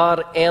of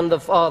God and the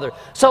Father.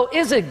 So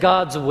is it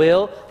God's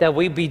will that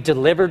we be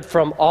delivered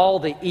from all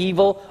the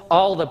evil,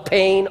 all the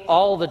pain,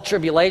 all the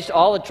tribulation,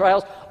 all the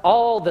trials,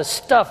 all the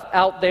stuff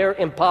out there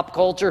in pop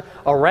culture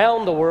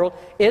around the world?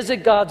 Is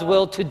it God's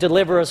will to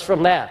deliver us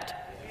from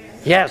that?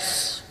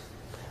 Yes.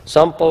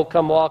 Some folk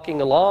come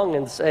walking along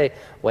and say,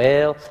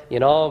 well, you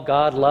know,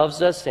 God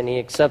loves us and He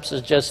accepts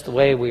us just the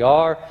way we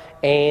are,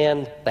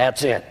 and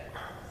that's it.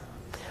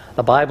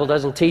 The Bible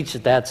doesn't teach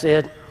that that's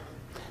it.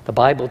 The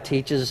Bible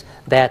teaches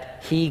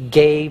that He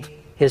gave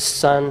His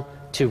Son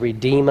to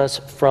redeem us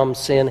from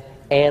sin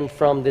and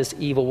from this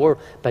evil world.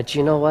 But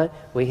you know what?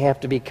 We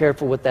have to be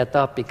careful with that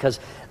thought, because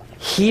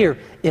here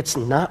it's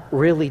not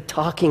really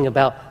talking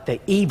about the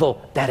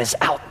evil that is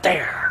out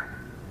there.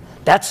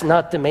 That's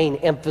not the main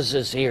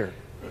emphasis here.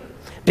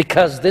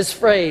 Because this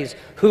phrase,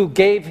 who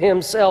gave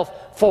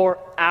Himself for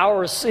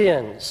our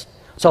sins.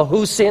 So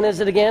whose sin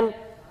is it again?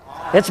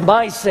 It's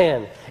my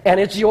sin. And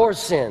it's your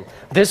sin.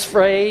 This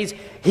phrase,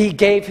 He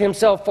gave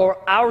Himself for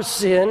our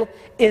sin,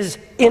 is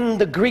in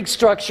the Greek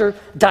structure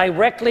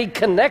directly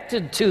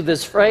connected to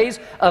this phrase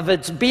of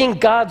it's being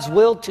God's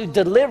will to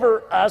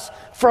deliver us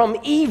from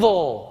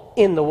evil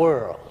in the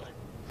world.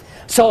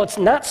 So it's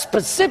not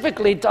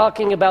specifically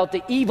talking about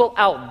the evil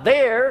out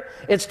there.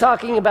 It's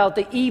talking about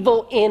the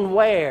evil in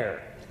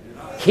where?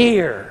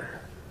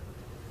 Here.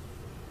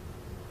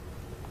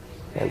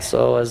 And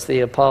so as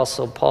the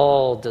Apostle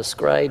Paul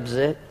describes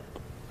it,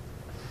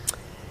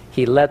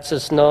 he lets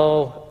us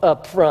know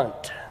up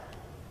front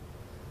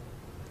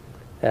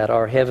that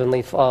our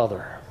Heavenly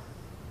Father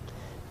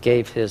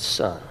gave His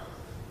Son,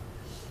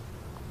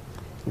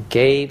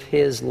 gave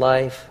His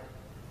life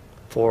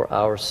for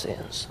our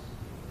sins.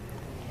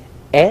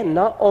 And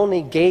not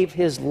only gave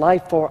His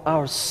life for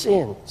our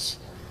sins,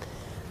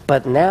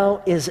 but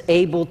now is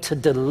able to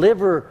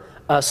deliver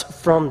us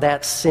from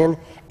that sin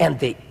and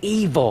the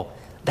evil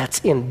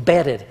that's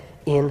embedded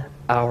in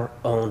our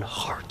own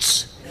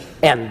hearts.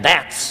 And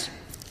that's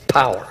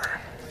power.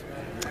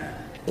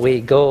 We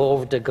go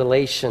over to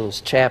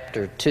Galatians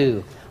chapter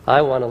 2.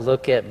 I want to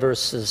look at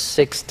verses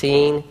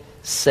 16,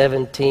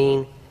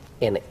 17,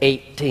 and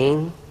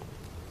 18.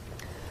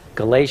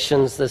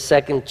 Galatians, the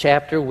 2nd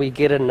chapter, we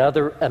get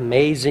another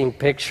amazing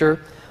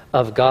picture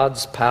of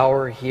God's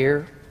power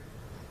here.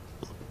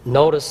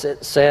 Notice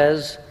it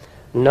says,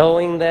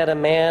 knowing that a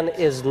man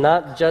is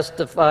not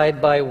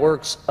justified by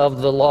works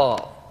of the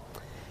law.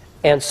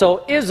 And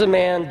so is a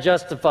man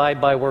justified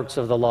by works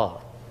of the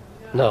law?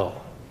 No.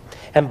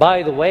 And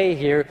by the way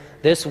here,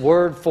 this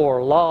word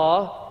for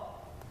law,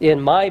 in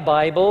my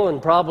Bible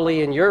and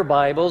probably in your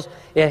Bibles,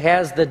 it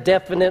has the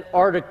definite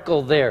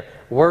article there,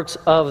 works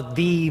of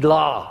the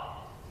law.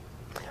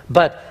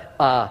 But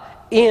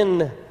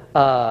in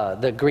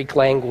the Greek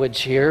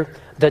language here,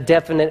 the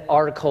definite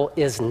article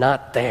is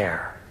not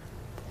there.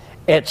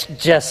 It's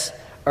just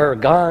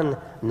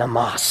ergon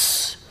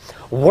nomos,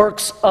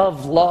 works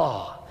of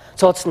law.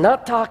 So it's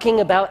not talking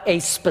about a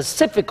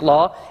specific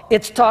law,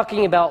 it's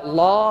talking about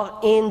law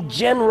in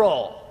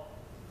general.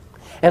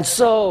 And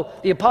so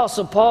the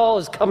Apostle Paul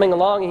is coming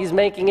along and he's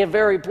making it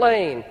very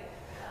plain.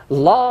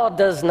 Law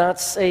does not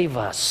save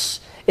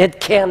us. It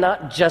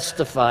cannot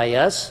justify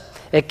us.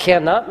 It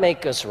cannot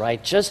make us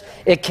righteous.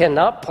 It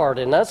cannot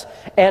pardon us.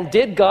 And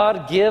did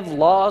God give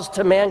laws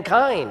to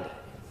mankind?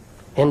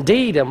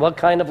 Indeed. And what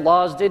kind of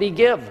laws did He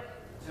give?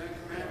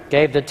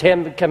 Gave the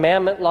 10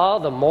 Commandment law,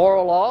 the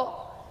moral law.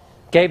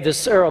 Gave the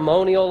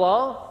ceremonial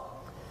law,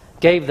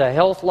 gave the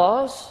health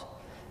laws,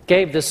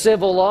 gave the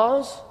civil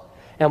laws.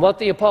 And what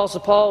the Apostle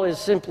Paul is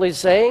simply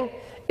saying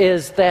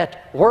is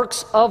that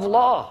works of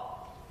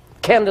law.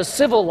 Can the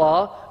civil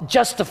law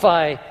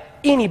justify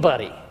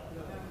anybody?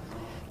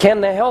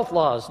 Can the health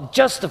laws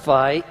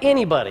justify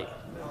anybody?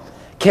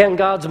 Can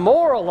God's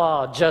moral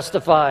law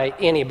justify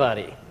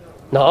anybody?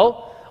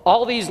 No.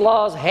 All these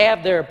laws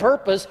have their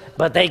purpose,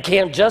 but they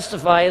can't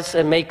justify us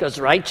and make us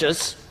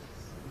righteous.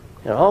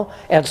 You know,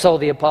 and so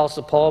the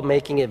Apostle Paul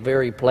making it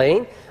very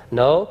plain,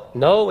 no,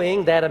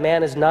 knowing that a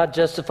man is not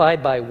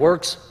justified by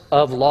works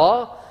of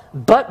law,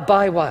 but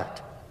by what?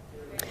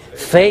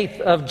 Faith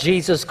of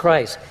Jesus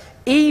Christ.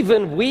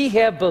 Even we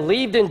have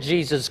believed in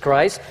Jesus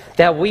Christ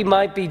that we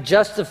might be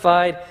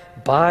justified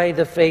by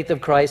the faith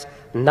of Christ,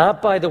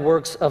 not by the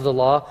works of the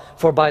law,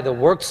 for by the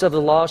works of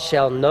the law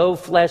shall no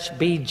flesh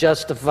be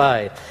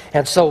justified.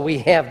 And so we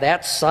have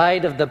that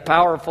side of the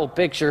powerful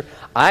picture.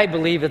 I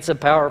believe it's a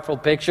powerful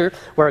picture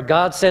where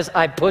God says,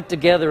 I put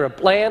together a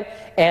plan,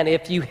 and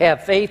if you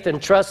have faith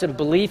and trust and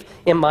belief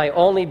in my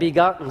only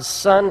begotten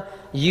Son,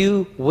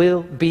 you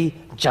will be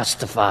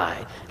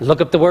justified. Look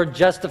up the word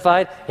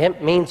justified.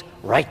 It means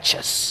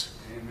righteous.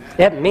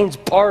 It means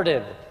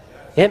pardon.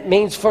 It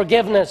means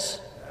forgiveness.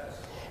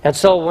 And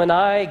so when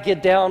I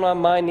get down on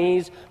my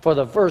knees for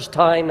the first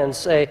time and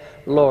say,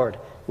 Lord,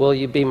 will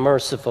you be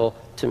merciful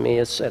to me,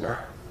 a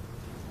sinner?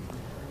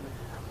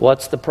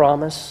 What's the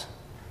promise?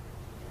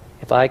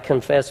 If I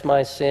confess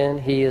my sin,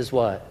 He is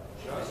what?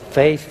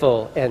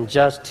 Faithful and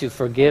just to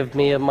forgive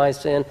me of my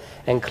sin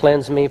and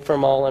cleanse me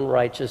from all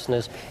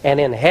unrighteousness. And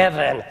in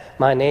heaven,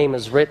 my name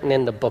is written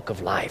in the book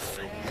of life.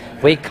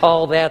 We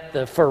call that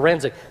the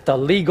forensic, the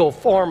legal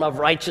form of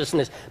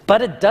righteousness.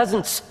 But it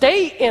doesn't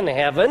stay in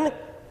heaven.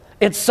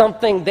 It's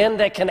something then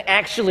that can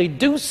actually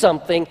do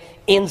something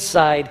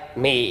inside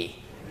me.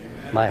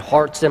 My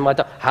heart's in my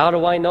thoughts. How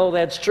do I know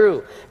that's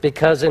true?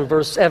 Because in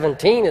verse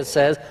 17 it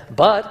says,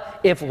 but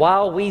if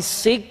while we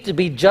seek to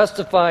be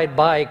justified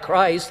by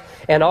Christ,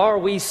 and are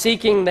we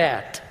seeking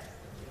that?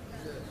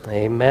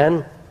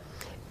 Amen.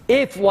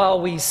 If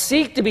while we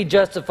seek to be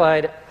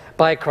justified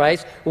by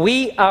Christ,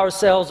 we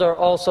ourselves are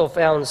also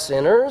found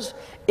sinners,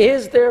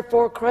 is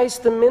therefore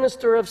Christ the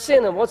minister of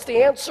sin? And what's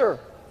the answer?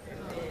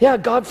 Yeah,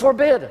 God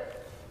forbid.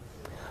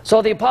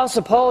 So the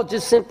Apostle Paul is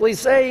just simply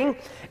saying,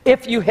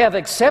 if you have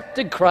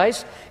accepted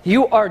Christ,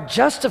 you are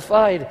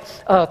justified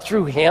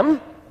through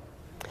Him.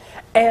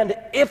 And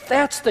if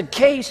that's the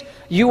case,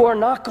 you are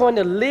not going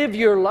to live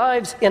your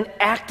lives in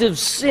active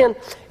sin.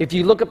 If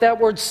you look at that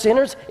word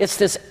sinners, it's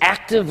this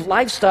active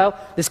lifestyle.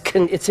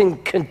 It's in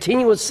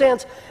continuous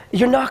sense.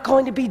 You're not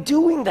going to be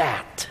doing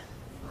that.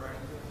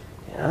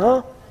 You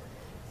know?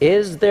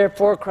 Is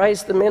therefore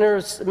Christ the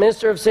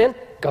minister of sin?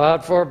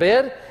 God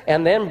forbid.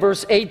 And then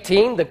verse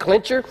 18, the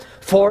clincher,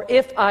 for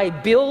if I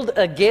build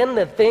again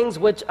the things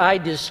which I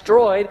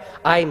destroyed,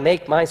 I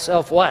make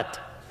myself what?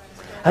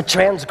 A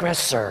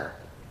transgressor.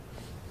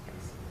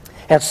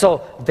 And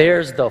so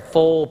there's the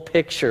full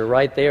picture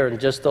right there in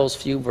just those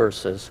few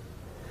verses.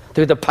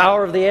 Through the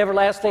power of the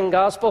everlasting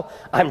gospel,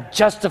 I'm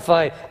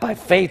justified by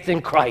faith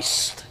in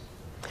Christ.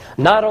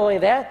 Not only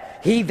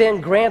that, He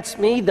then grants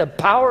me the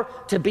power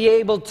to be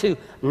able to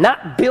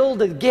not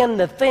build again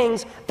the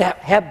things that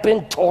have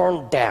been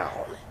torn down.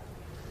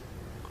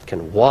 I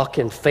can walk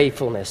in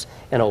faithfulness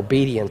and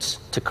obedience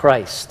to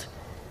Christ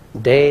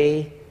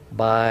day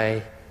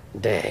by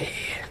day.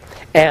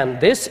 And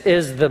this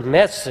is the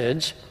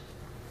message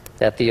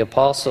that the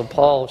Apostle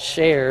Paul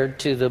shared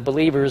to the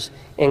believers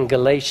in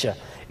Galatia.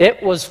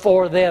 It was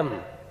for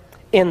them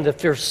in the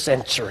first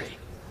century.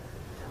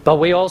 But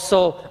we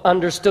also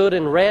understood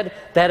and read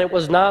that it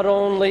was not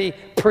only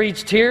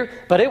preached here,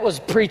 but it was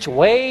preached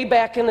way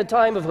back in the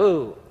time of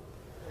who?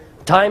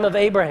 Time of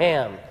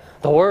Abraham.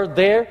 The word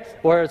there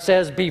where it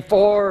says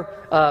before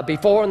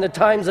in the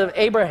times of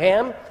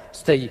Abraham,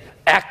 it's the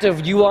active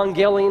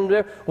euangelion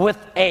there with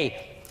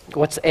a,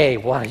 what's a,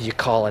 what do you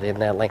call it in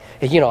that language?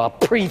 You know, a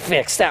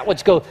prefix, that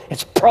which goes,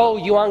 it's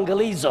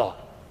pro-euangelizo.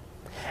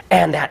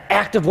 And that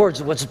active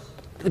words was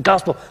the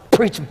gospel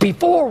preached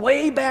before,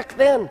 way back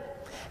then.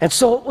 And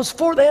so it was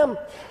for them.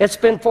 It's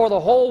been for the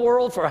whole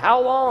world for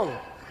how long?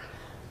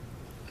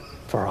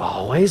 For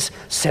always,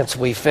 since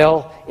we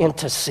fell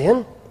into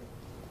sin.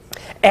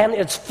 And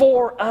it's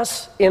for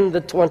us in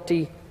the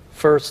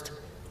 21st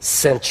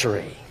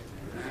century.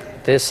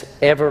 This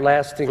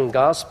everlasting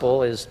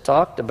gospel is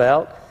talked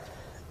about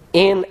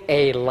in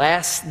a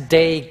last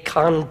day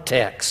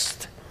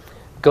context.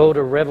 Go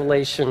to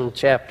Revelation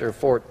chapter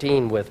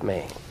 14 with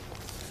me.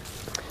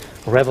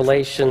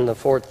 Revelation, the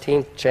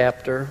 14th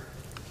chapter.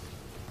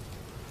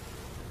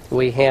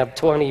 We have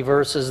 20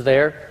 verses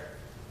there.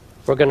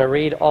 We're going to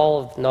read all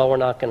of... No, we're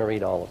not going to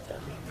read all of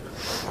them.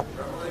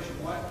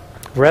 Revelation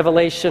what?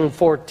 Revelation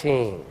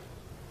 14.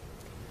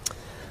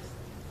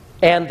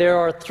 And there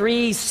are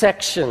 3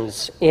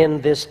 sections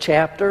in this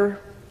chapter.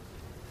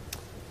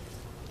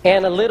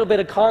 And a little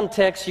bit of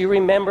context, you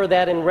remember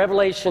that in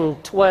Revelation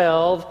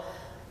 12,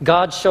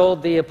 God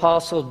showed the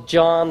Apostle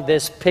John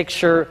this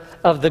picture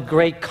of the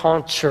great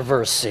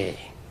controversy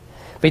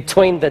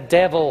between the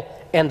devil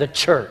and the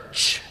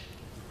church.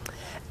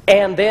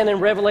 And then in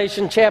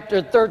Revelation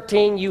chapter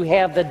 13, you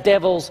have the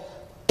devil's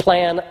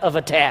plan of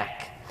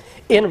attack.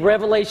 In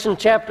Revelation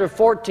chapter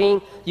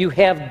 14, you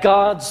have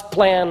God's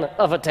plan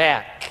of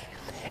attack.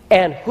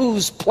 And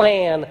whose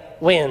plan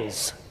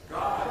wins?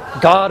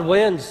 God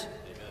wins.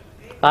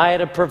 I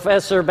had a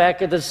professor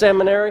back at the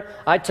seminary.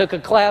 I took a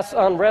class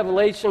on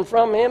Revelation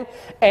from him.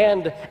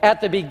 And at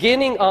the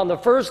beginning, on the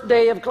first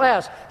day of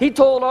class, he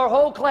told our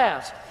whole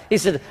class, he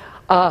said,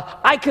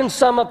 I can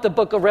sum up the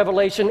book of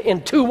Revelation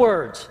in 2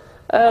 words.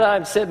 And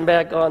I'm sitting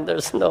back on,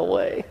 there's no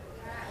way.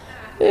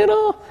 You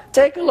know,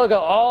 Take a look at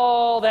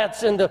all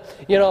that's in the,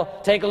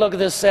 take a look at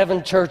the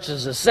 7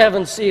 churches, the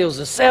 7 seals,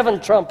 the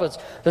 7 trumpets,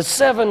 the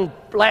 7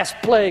 last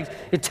plagues.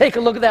 You take a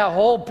look at that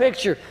whole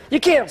picture. You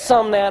can't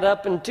sum that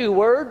up in 2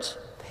 words.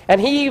 And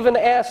he even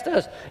asked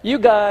us, you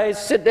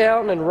guys sit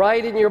down and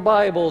write in your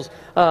Bibles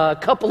a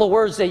couple of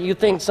words that you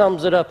think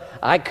sums it up.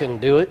 I couldn't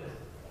do it.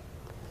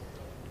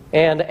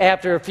 And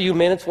after a few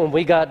minutes, when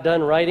we got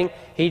done writing,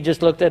 he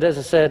just looked at us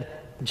and said,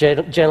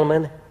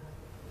 gentlemen,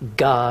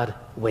 God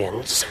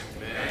wins.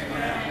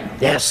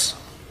 Yes.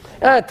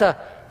 And I thought,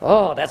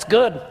 oh, that's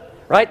good.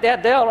 Write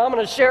that down. I'm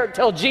going to share it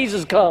till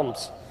Jesus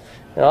comes.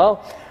 So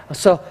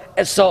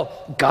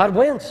God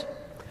wins.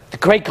 The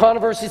great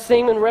controversy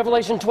theme in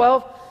Revelation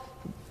 12,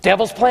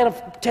 devil's plan of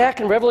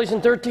attack in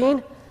Revelation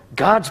 13,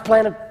 God's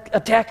plan of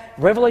attack,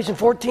 Revelation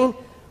 14.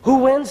 Who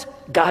wins?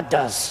 God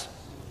does.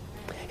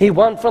 He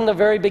won from the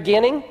very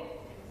beginning.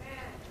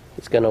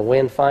 He's going to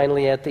win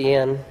finally at the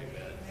end.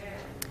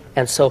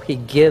 And so he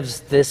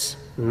gives this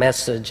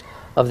message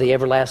of the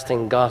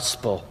everlasting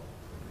gospel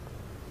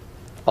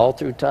all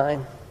through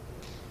time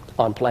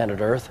on planet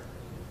Earth.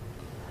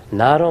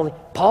 Not only,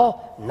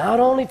 Paul, not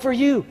only for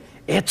you,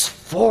 it's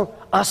for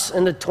us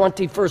in the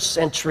 21st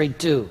century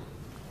too.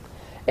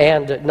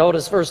 And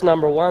notice verse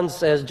number 1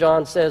 says,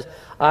 John says,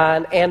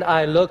 and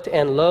I looked,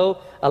 and lo,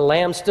 a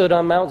lamb stood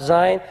on Mount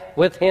Zion,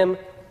 with him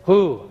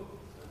who?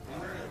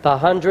 The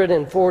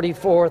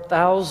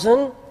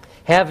 144,000,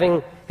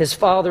 having his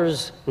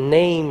Father's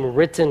name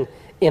written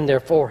in their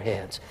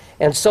foreheads.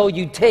 And so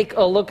you take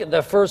a look at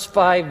the first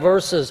 5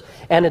 verses,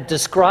 and it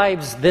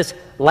describes this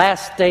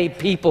last day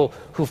people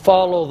who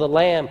follow the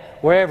Lamb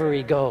wherever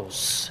he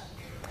goes.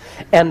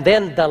 And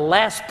then the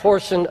last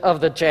portion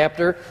of the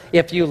chapter,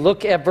 if you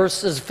look at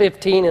verses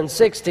 15 and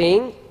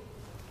 16,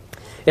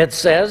 it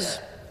says,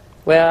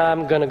 well,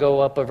 I'm going to go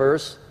up a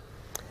verse.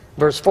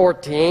 Verse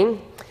 14,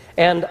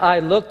 and I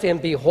looked,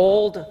 and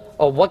behold,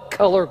 a what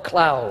color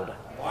cloud?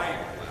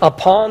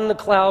 Upon the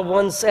cloud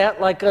one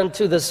sat like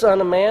unto the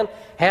Son of Man,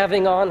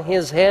 having on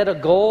his head a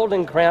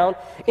golden crown,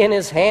 in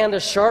his hand a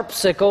sharp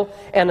sickle,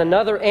 and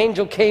another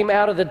angel came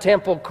out of the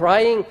temple,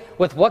 crying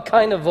with what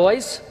kind of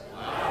voice?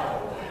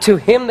 To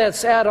him that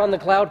sat on the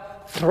cloud,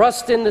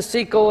 thrust in the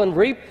sickle and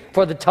reap,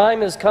 for the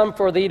time is come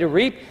for thee to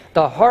reap.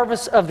 The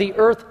harvest of the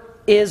earth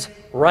is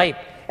ripe.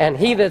 And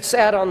he that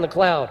sat on the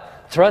cloud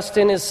thrust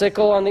in his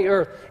sickle on the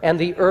earth, and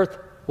the earth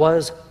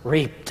was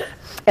reaped.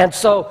 And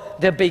so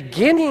the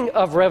beginning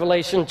of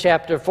Revelation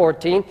chapter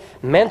 14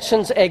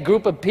 mentions a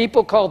group of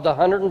people called the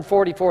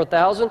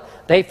 144,000.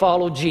 They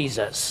follow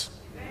Jesus.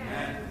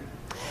 Amen.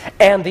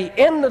 And the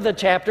end of the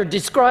chapter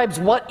describes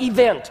what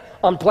event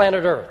on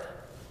planet Earth?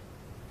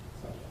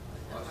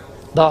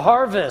 The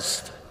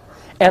harvest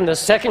and the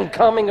second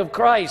coming of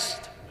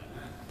Christ.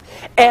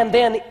 And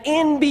then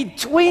in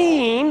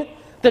between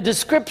the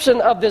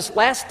description of this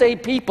last day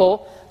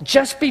people,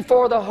 just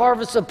before the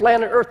harvest of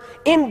planet Earth,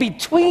 in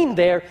between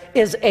there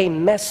is a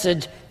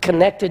message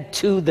connected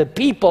to the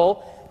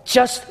people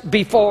just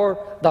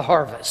before the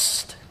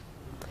harvest.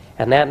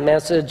 And that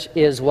message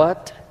is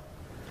what?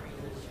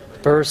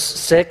 Verse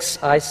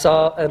 6, I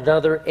saw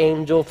another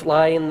angel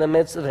fly in the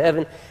midst of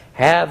heaven,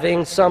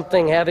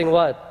 having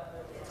what?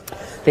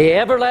 The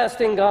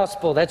everlasting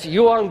gospel. That's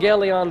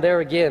euangelion there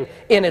again,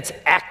 in its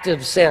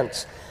active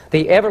sense.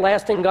 The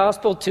everlasting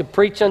gospel to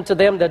preach unto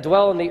them that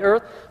dwell on the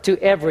earth, to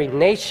every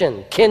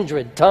nation,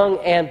 kindred, tongue,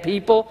 and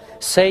people,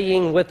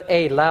 saying with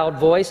a loud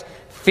voice,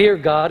 fear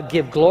God,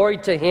 give glory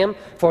to him,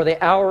 for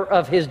the hour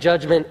of his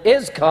judgment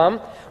is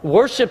come.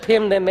 Worship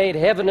him that made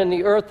heaven and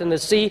the earth and the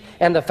sea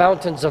and the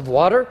fountains of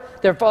water.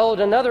 There followed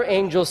another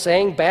angel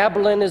saying,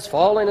 Babylon is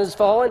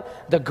fallen,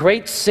 the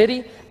great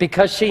city,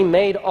 because she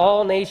made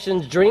all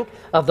nations drink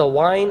of the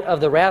wine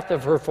of the wrath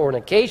of her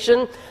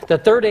fornication. The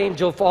third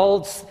angel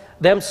followed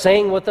them,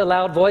 saying with a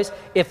loud voice,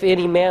 if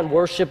any man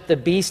worship the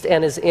beast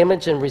and his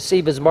image and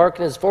receive his mark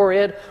in his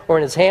forehead or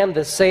in his hand,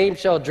 the same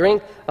shall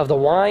drink of the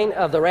wine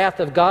of the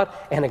wrath of God.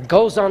 And it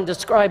goes on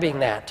describing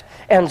that.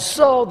 And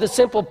so the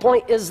simple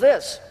point is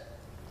this.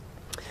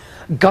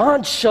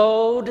 God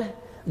showed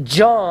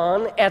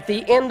John at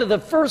the end of the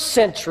 1st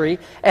century,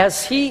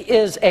 as he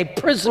is a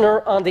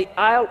prisoner on the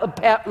Isle of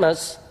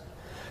Patmos,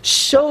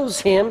 shows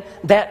him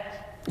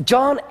that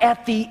John,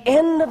 at the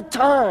end of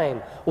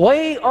time,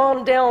 way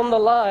on down the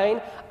line,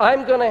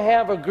 I'm going to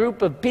have a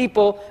group of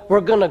people,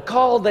 we're going to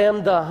call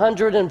them the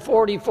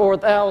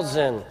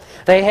 144,000.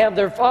 They have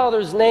their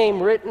Father's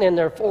name written in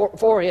their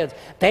foreheads.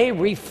 They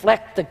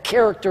reflect the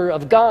character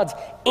of God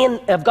in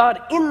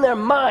their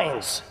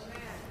minds.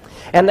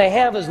 And they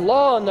have his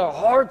law in their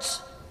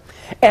hearts.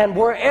 And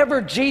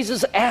wherever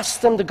Jesus asks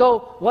them to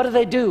go, what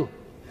do?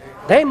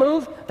 They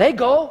move, they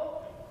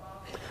go.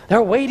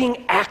 They're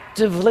waiting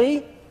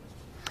actively.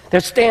 They're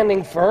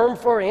standing firm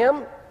for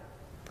him.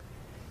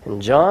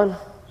 And John,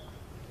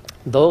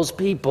 those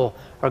people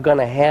are going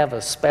to have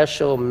a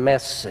special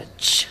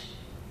message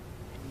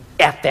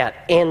at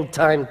that end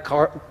time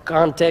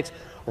context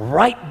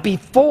right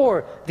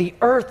before the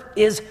earth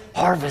is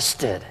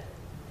harvested.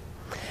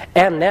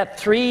 And that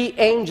 3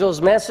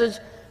 angels' message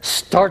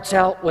starts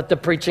out with the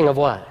preaching of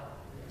what?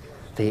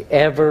 The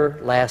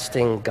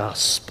everlasting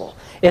gospel.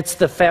 It's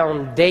the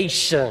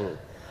foundation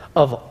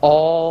of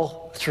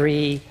all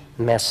three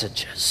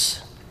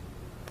messages.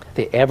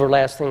 The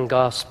everlasting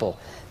gospel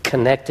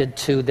connected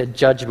to the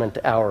judgment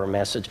hour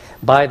message.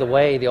 By the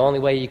way, the only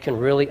way you can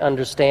really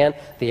understand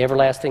the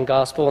everlasting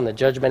gospel and the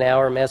judgment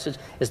hour message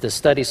is to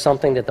study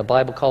something that the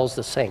Bible calls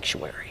the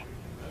sanctuary.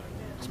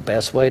 It's the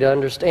best way to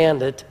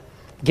understand it.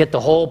 Get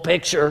the whole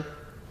picture.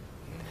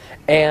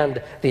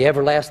 And the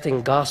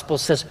everlasting gospel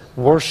says,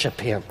 worship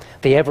Him.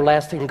 The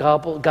everlasting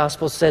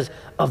gospel says,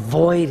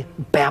 avoid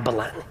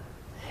Babylon.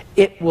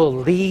 It will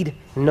lead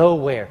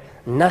nowhere.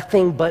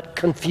 Nothing but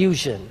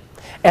confusion.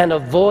 And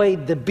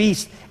avoid the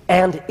beast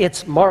and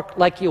its mark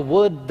like you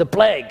would the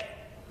plague.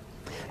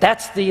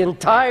 That's the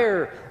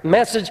entire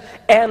message,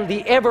 and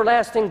the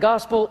everlasting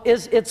gospel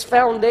is its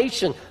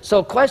foundation.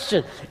 So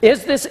question,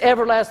 is this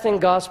everlasting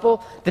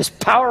gospel, this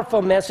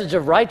powerful message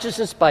of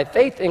righteousness by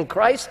faith in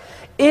Christ,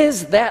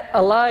 is that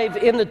alive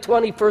in the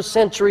 21st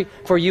century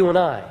for you and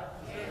I?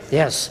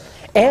 Yes.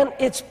 And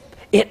it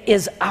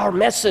is our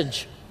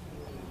message.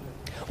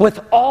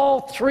 With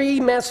all three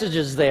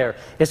messages there,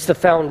 it's the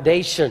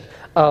foundation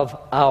of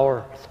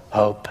our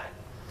hope.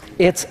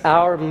 It's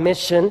our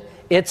mission.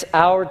 It's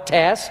our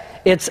task.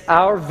 It's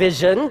our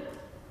vision.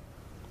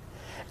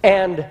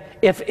 And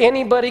if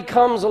anybody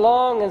comes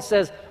along and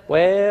says,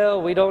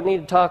 well, we don't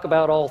need to talk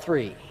about all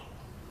three,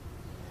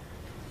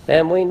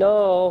 then we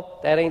know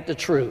that ain't the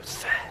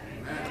truth.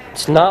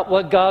 It's not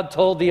what God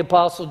told the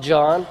Apostle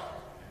John.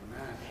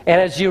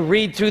 And as you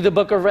read through the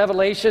book of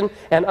Revelation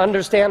and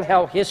understand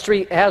how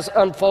history has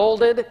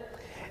unfolded,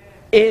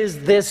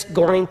 is this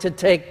going to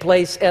take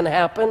place and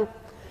happen?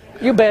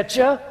 You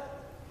betcha.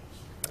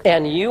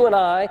 And you and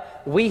I,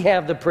 we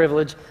have the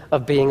privilege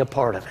of being a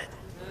part of it.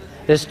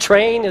 This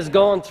train is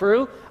going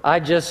through.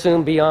 I'd just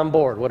soon be on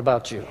board. What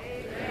about you?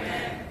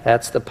 Amen.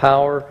 That's the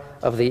power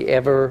of the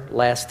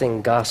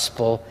everlasting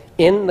gospel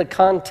in the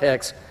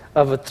context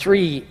of a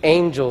three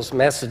angels'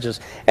 messages.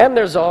 And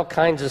there's all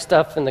kinds of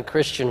stuff in the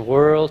Christian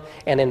world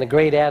and in the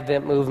Great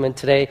Advent movement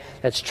today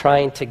that's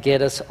trying to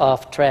get us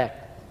off track.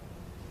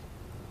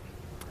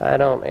 I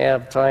don't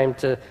have time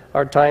to,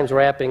 our time's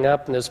wrapping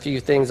up and there's a few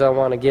things I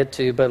want to get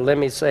to, but let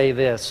me say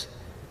this.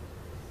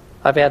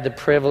 I've had the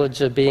privilege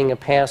of being a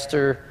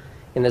pastor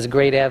in this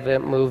Great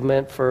Advent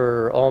movement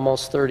for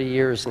almost 30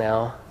 years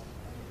now.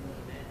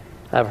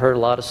 I've heard a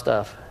lot of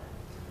stuff.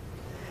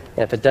 And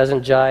if it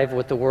doesn't jive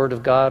with the Word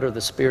of God or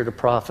the Spirit of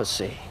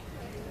prophecy,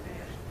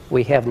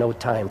 we have no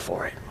time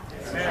for it.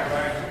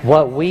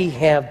 What we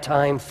have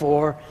time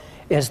for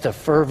is the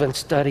fervent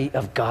study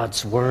of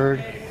God's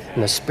Word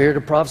and the Spirit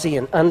of prophecy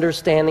and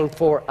understanding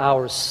for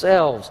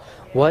ourselves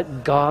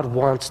what God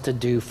wants to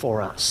do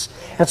for us.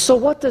 And so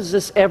what does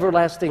this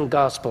everlasting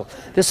gospel,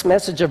 this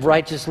message of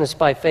righteousness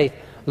by faith,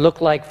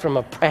 look like from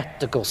a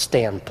practical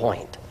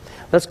standpoint?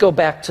 Let's go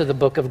back to the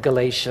book of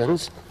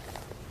Galatians.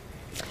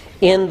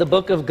 In the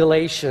book of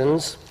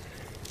Galatians,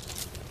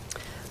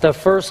 the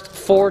first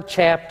 4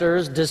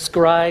 chapters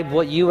describe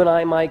what you and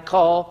I might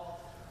call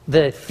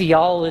the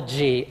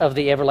theology of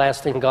the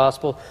everlasting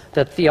gospel,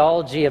 the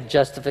theology of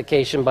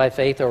justification by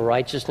faith or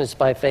righteousness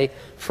by faith.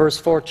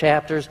 First 4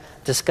 chapters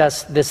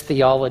discuss this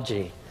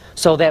theology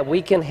so that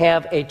we can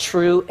have a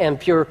true and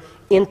pure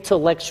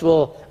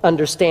intellectual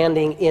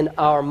understanding in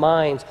our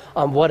minds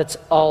on what it's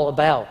all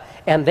about.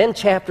 And then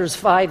chapters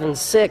 5 and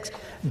 6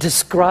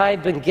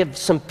 describe and give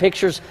some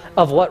pictures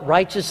of what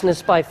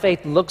righteousness by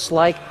faith looks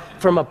like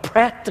from a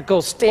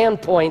practical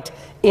standpoint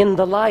in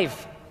the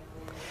life.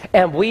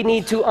 And we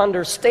need to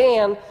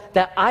understand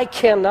that I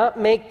cannot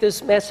make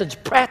this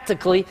message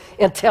practically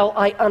until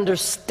I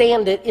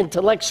understand it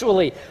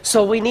intellectually.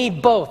 So we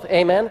need both.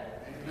 Amen?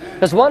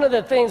 Because one of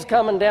the things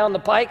coming down the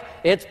pike,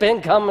 it's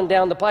been coming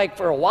down the pike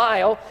for a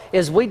while,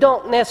 is we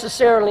don't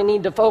necessarily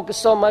need to focus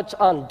so much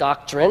on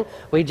doctrine.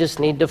 We just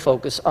need to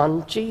focus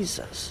on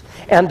Jesus.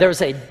 And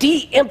there's a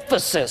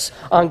de-emphasis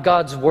on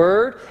God's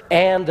Word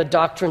and the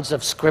doctrines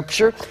of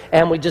Scripture.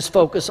 And we just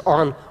focus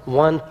on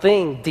one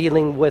thing,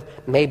 dealing with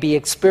maybe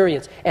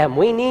experience. And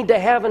we need to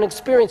have an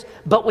experience,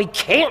 but we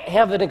can't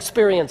have an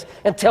experience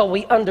until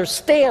we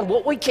understand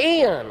what we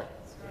can.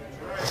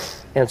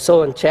 And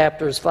so in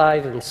chapters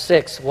 5 and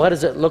 6, what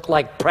does it look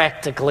like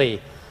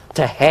practically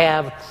to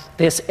have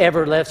this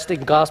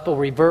everlasting gospel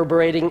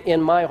reverberating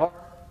in my heart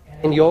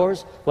and in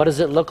yours? What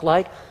does it look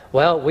like?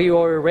 Well, we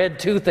already read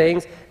 2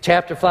 things.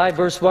 Chapter 5,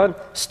 verse 1,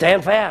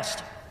 stand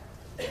fast.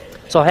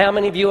 So how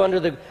many of you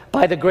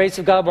by the grace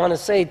of God want to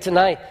say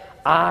tonight,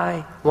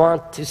 I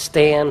want to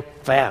stand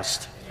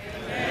fast?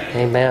 Amen.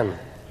 Amen.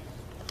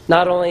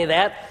 Not only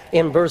that,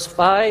 in verse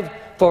 5,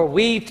 for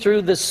we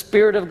through the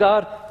Spirit of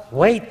God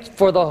wait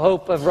for the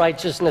hope of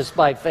righteousness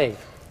by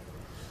faith.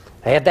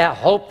 I had that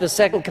hope, the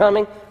second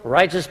coming,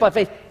 righteous by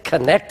faith,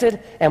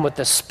 connected, and with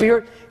the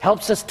Spirit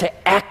helps us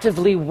to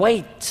actively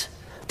wait,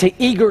 to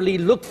eagerly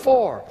look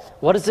for.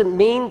 What does it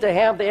mean to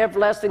have the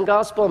everlasting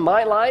gospel in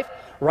my life?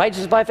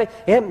 Righteous by faith.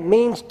 It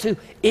means to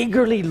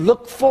eagerly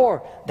look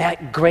for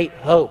that great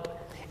hope.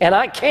 And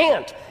I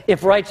can't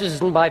if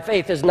righteousness by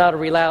faith is not a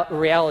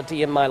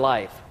reality in my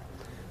life.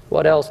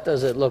 What else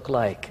does it look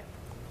like?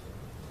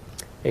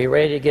 Are you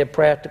ready to get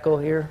practical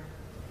here?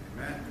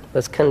 Amen.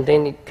 Let's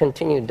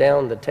continue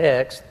down the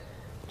text.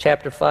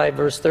 Chapter 5,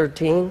 verse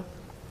 13.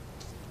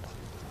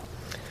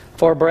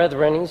 For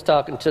brethren, he's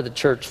talking to the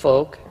church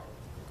folk.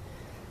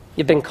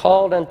 You've been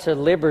called unto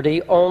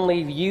liberty,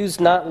 only use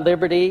not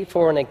liberty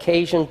for an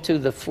occasion to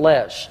the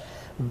flesh,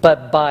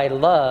 but by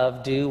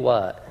love do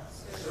what?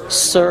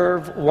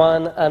 Serve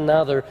one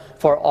another.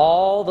 For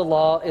all the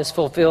law is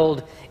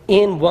fulfilled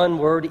in one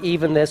word,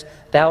 even this,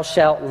 thou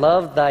shalt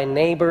love thy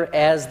neighbor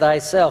as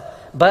thyself.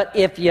 But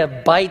if ye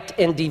bite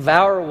and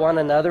devour one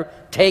another,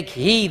 take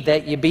heed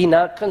that ye be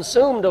not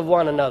consumed of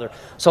one another.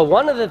 So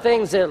one of the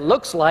things it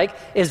looks like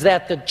is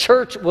that the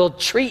church will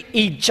treat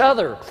each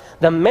other.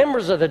 The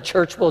members of the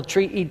church will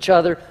treat each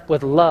other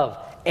with love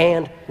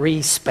and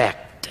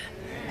respect.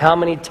 How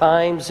many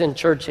times in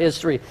church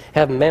history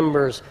have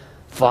members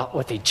fought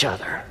with each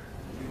other,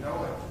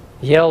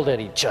 yelled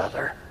at each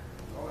other,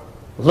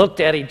 looked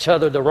at each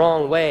other the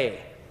wrong way,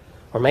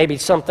 or maybe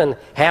something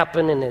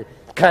happened and it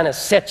kind of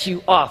sets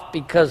you off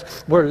because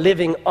we're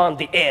living on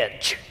the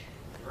edge?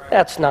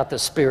 That's not the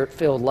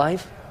Spirit-filled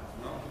life.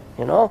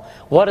 You know,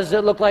 what does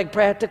it look like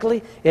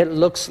practically? It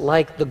looks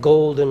like the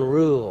golden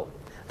rule,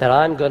 that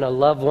I'm going to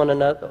love one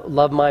another,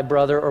 love my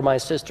brother or my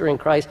sister in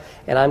Christ,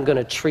 and I'm going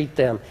to treat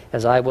them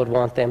as I would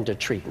want them to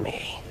treat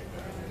me.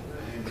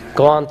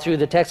 Go on through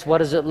the text. What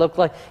does it look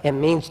like? It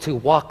means to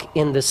walk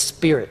in the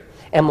Spirit.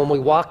 And when we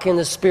walk in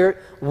the Spirit,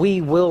 we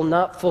will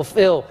not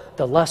fulfill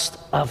the lust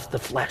of the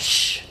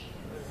flesh.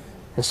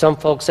 And some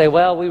folks say,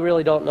 well, we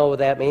really don't know what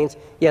that means.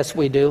 Yes,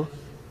 we do.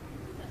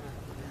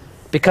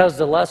 Because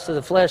the lusts of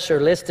the flesh are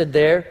listed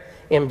there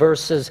in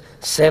verses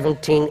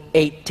 17,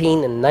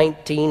 18, and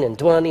 19, and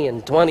 20,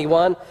 and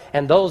 21.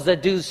 And those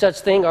that do such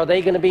thing, are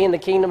they going to be in the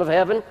kingdom of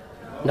heaven?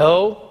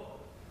 No.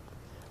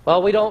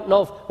 Well, we don't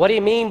know. What do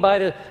you mean by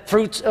the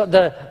fruits of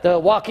the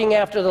walking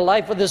after the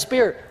life of the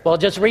Spirit? Well,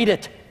 just read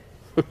it.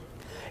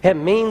 It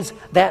means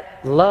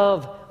that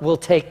love will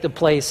take the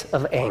place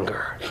of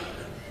anger.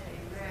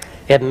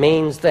 It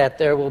means that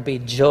there will be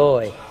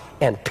joy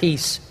and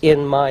peace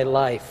in my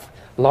life.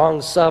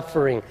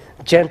 Long-suffering,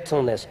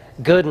 gentleness,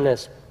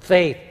 goodness,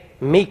 faith,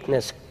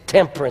 meekness,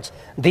 temperance.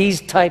 These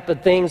type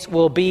of things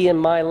will be in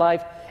my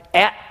life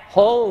at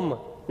home,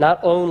 not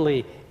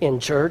only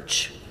in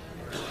church.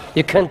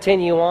 You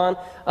continue on,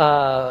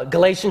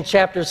 Galatians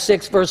chapter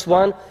 6, verse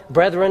 1.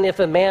 Brethren, if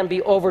a man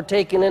be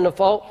overtaken in a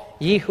fault,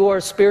 ye who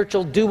are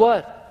spiritual, do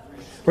what?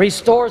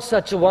 Restore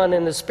such a one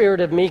in the spirit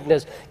of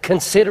meekness,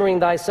 considering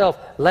thyself,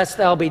 lest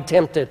thou be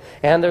tempted.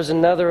 And there's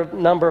another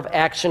number of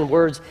action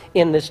words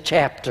in this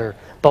chapter.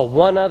 But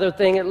one other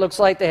thing it looks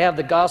like to have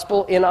the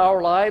gospel in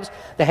our lives,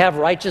 to have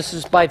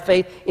righteousness by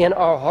faith in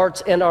our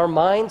hearts and our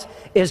minds,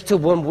 is to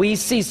when we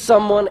see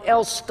someone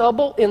else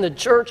stumble in the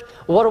church,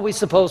 what are we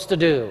supposed to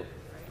do?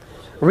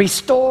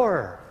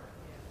 Restore.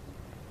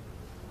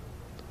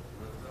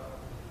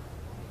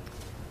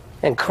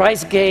 And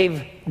Christ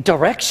gave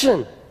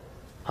direction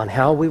on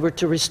how we were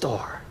to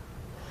restore.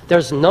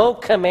 There's no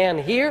command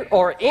here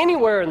or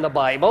anywhere in the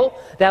Bible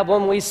that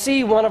when we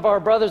see one of our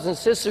brothers and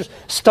sisters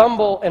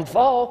stumble and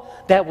fall,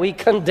 that we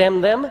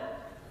condemn them,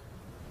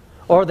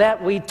 or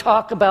that we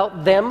talk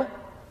about them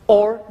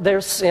or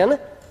their sin.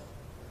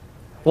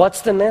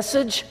 What's the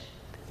message?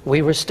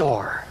 We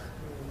restore.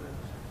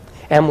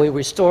 And we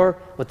restore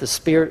with the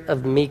spirit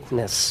of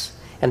meekness.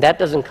 And that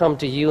doesn't come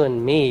to you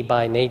and me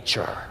by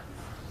nature.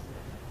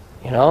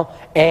 You know,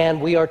 and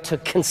we are to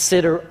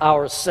consider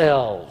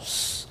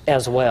ourselves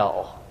as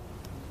well.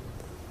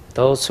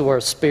 Those who are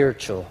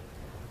spiritual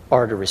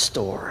are to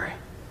restore.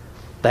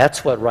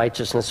 That's what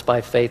righteousness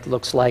by faith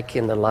looks like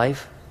in the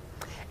life.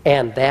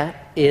 And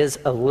that is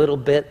a little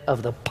bit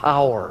of the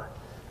power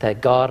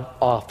that God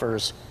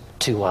offers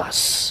to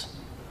us.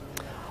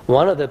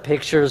 One of the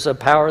pictures of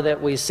power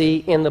that we see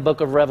in the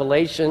book of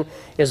Revelation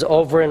is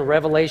over in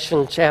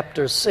Revelation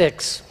chapter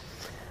 6.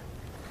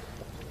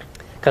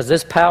 Because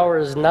this power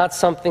is not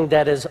something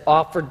that is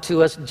offered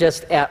to us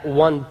just at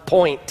one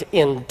point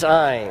in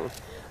time.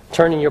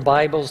 Turn in your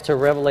Bibles to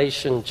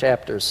Revelation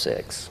chapter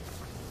 6.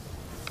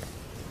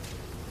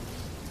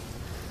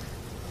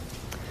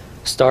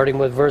 Starting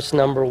with verse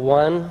number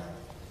 1.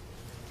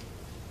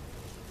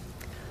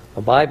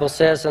 The Bible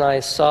says, and I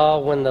saw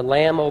when the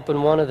Lamb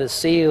opened one of the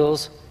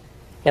seals,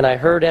 and I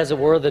heard as it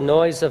were the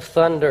noise of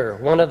thunder,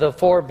 one of the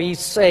four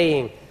beasts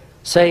saying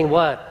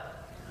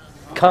what?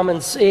 Come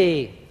and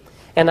see.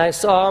 And I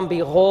saw, and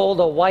behold,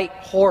 a white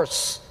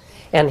horse,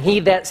 and he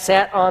that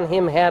sat on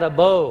him had a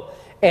bow,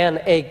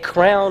 and a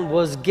crown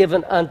was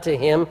given unto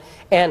him,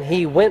 and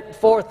he went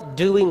forth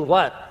doing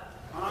what?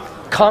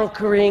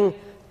 Conquering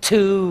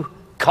to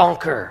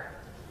conquer.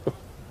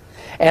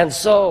 And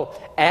so,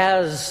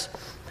 as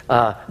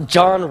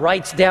John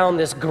writes down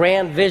this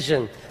grand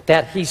vision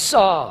that he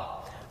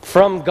saw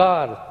from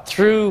God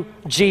through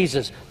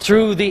Jesus,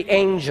 through the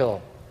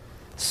angel,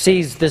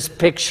 sees this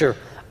picture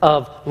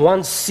of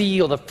one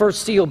seal, the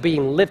first seal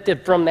being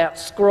lifted from that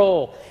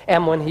scroll.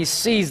 And when he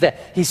sees that,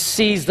 he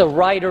sees the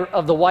rider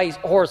of the white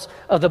horse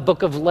of the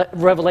book of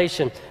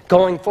Revelation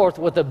going forth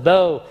with a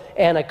bow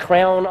and a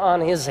crown on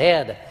his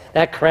head.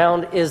 That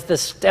crown is the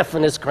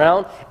Stephanos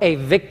crown, a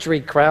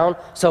victory crown.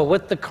 So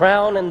with the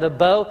crown and the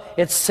bow,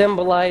 it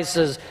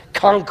symbolizes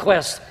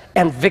conquest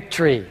and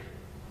victory.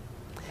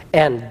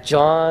 And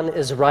John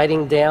is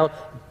writing down,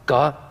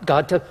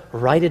 God to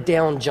write it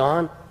down,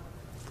 John,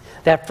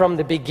 that from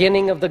the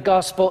beginning of the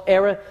gospel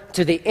era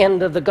to the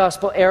end of the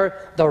gospel era,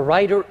 the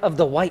rider of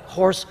the white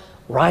horse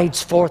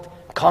rides forth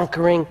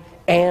conquering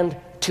and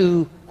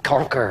to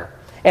conquer.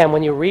 And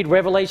when you read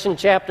Revelation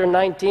chapter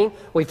 19,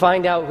 we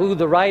find out who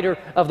the rider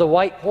of the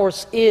white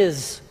horse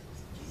is.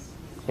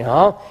 You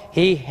know,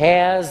 he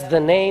has the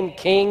name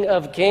King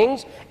of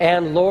Kings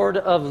and Lord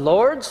of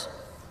Lords.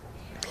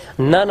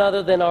 None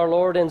other than our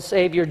Lord and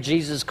Savior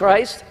Jesus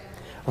Christ,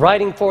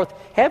 riding forth.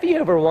 Have you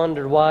ever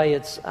wondered why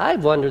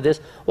I've wondered this,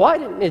 why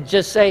didn't it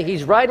just say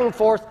he's riding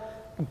forth,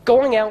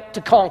 going out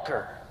to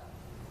conquer?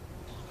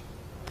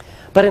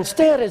 But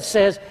instead it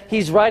says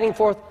he's riding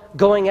forth,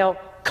 going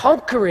out,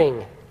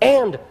 conquering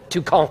and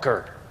to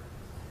conquer.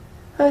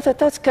 I thought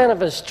that's kind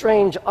of a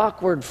strange,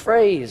 awkward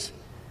phrase.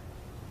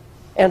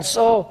 And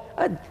so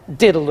I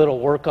did a little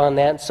work on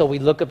that. So we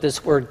look up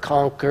this word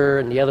conquer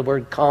and the other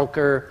word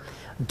conquer,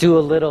 do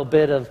a little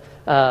bit of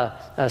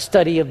a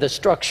study of the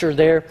structure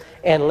there.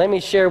 And let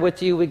me share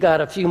with you, we got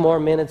a few more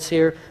minutes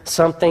here,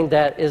 something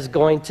that is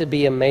going to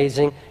be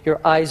amazing. Your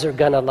eyes are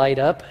going to light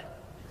up.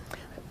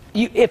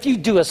 If you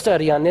do a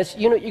study on this,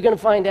 you know what you're going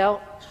to find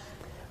out?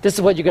 This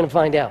is what you're going to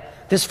find out.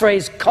 This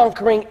phrase,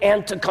 conquering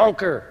and to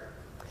conquer,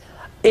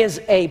 is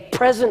a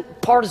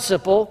present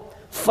participle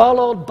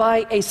followed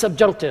by a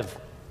subjunctive.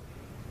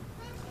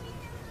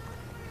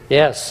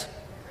 Yes.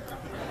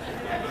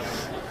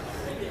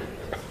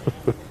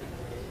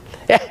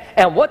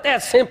 And what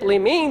that simply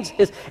means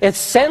is it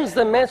sends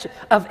the message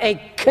of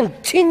a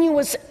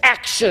continuous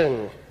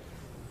action.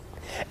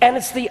 And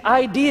it's the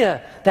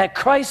idea that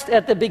Christ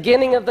at the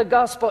beginning of the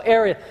gospel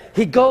era,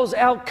 he goes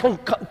out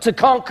to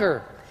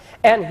conquer.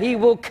 And he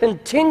will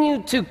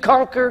continue to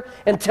conquer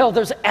until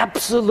there's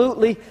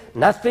absolutely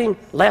nothing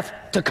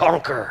left to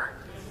conquer.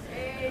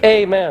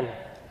 Amen.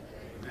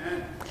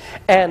 Amen.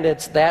 And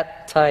it's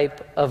that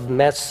type of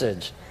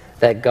message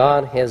that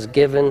God has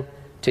given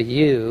to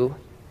you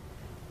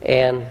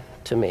and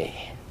to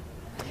me.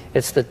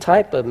 It's the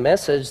type of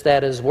message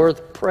that is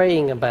worth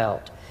praying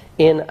about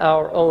in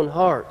our own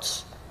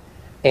hearts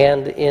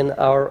and in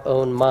our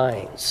own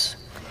minds.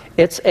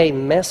 It's a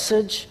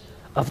message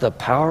of the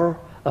power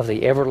of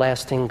the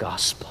everlasting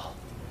gospel,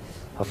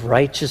 of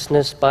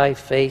righteousness by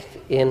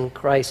faith in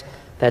Christ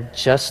that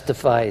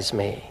justifies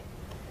me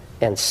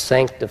and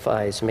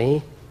sanctifies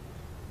me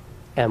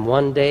and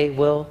one day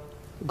will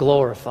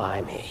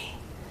glorify me.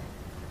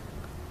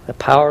 The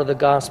power of the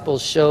gospel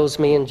shows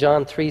me in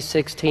John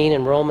 3:16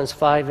 and Romans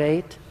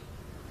 5:8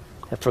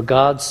 that for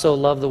God so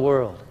loved the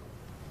world,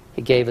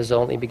 he gave his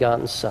only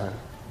begotten Son.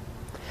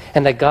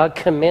 And that God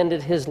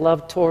commended his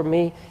love toward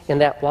me in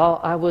that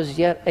while I was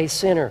yet a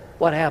sinner,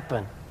 what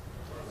happened?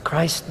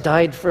 Christ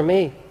died for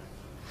me.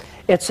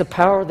 It's a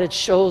power that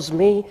shows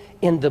me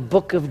in the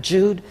book of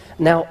Jude,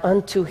 now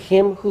unto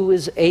him who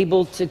is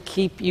able to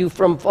keep you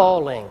from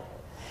falling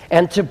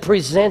and to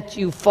present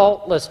you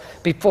faultless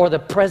before the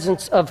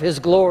presence of his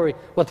glory.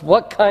 With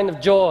what kind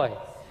of joy?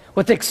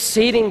 With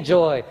exceeding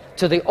joy.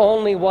 To the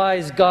only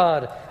wise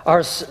God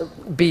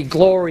be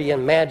glory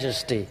and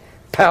majesty,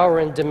 power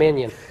and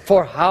dominion.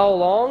 For how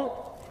long?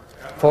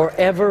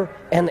 Forever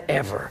and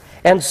ever.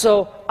 And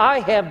so I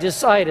have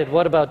decided,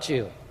 what about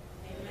you?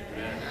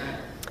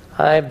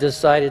 I've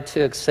decided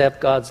to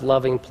accept God's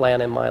loving plan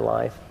in my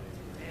life,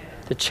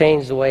 to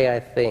change the way I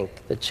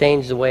think, to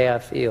change the way I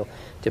feel,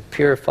 to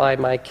purify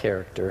my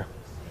character.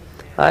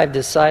 I've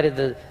decided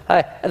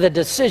that the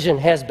decision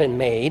has been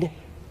made.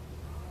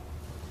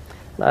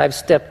 I've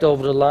stepped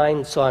over the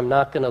line, so I'm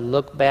not going to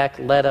look back,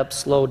 let up,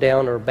 slow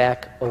down, or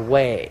back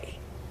away.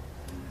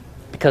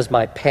 Because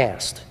my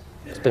past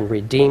has been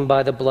redeemed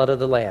by the blood of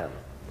the Lamb,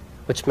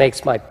 which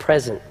makes my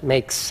present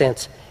make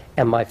sense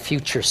and my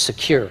future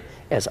secure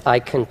as I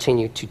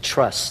continue to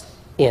trust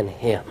in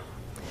him.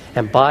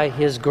 And by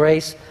his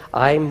grace,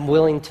 I'm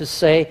willing to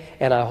say,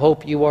 and I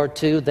hope you are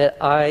too, that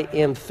I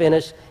am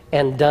finished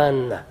and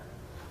done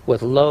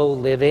with low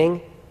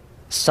living,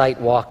 sight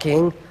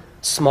walking,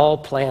 small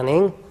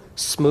planning,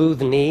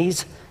 smooth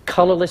knees,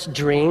 colorless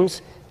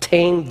dreams,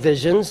 tame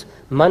visions,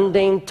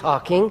 mundane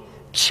talking,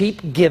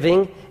 cheap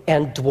giving,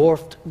 and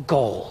dwarfed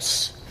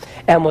goals.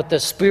 And with the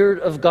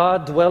Spirit of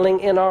God dwelling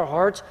in our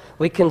hearts,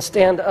 we can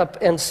stand up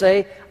and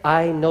say,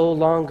 I no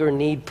longer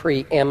need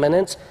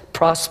preeminence,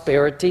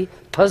 prosperity,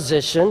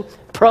 position,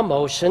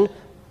 promotion,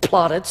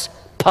 plaudits,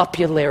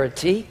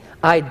 popularity.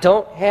 I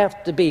don't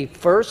have to be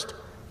first,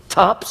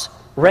 tops,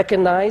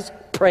 recognized,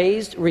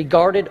 praised,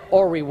 regarded,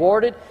 or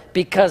rewarded,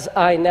 because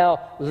I now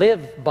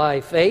live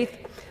by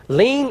faith,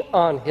 lean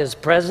on his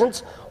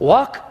presence,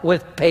 walk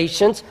with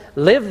patience,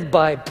 live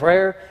by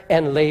prayer,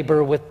 and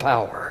labor with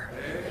power.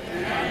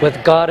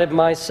 With God at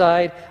my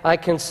side, I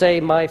can say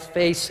my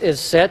face is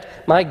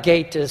set, my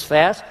gate is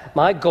fast,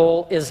 my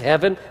goal is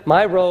heaven,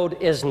 my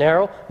road is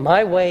narrow,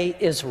 my way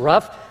is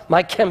rough,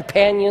 my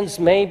companions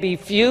may be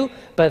few,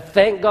 but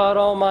thank God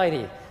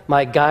Almighty,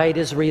 my guide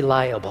is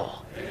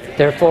reliable.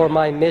 Therefore,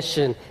 my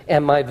mission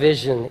and my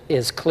vision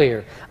is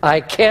clear.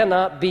 I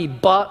cannot be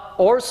bought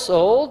or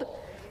sold.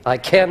 I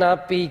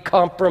cannot be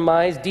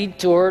compromised,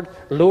 detoured,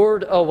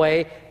 lured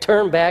away,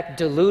 turned back,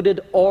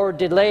 deluded, or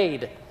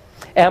delayed.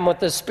 And with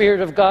the Spirit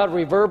of God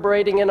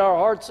reverberating in our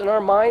hearts and our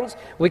minds,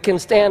 we can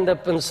stand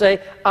up and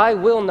say, I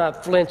will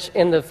not flinch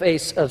in the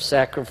face of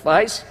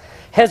sacrifice,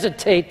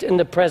 hesitate in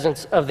the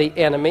presence of the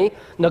enemy,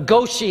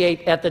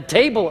 negotiate at the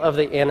table of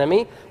the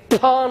enemy,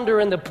 ponder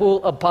in the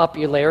pool of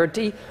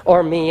popularity,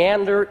 or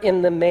meander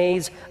in the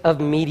maze of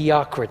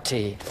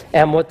mediocrity.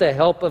 And with the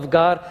help of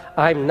God,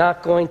 I'm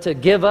not going to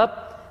give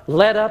up,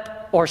 let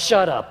up, or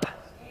shut up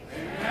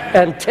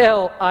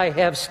until I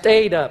have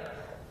stayed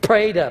up,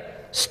 prayed up,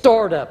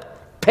 stored up,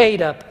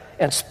 paid up,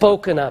 and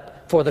spoken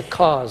up for the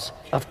cause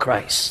of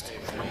Christ.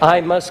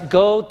 I must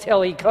go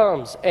till he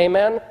comes.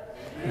 Amen?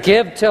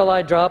 Give till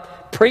I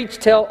drop, preach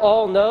till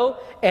all know,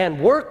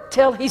 and work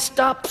till he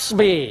stops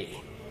me.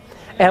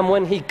 And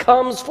when he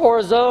comes for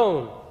his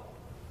own,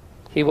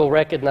 he will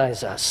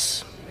recognize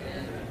us.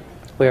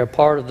 We are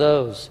part of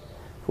those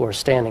who are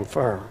standing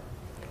firm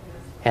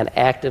and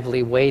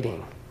actively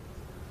waiting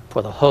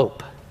for the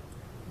hope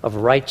of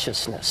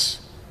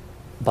righteousness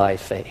by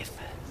faith.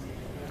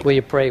 Will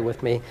you pray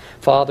with me?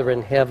 Father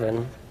in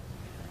heaven,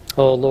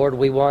 oh Lord,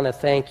 we want to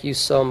thank you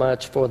so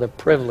much for the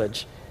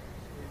privilege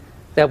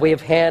that we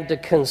have had to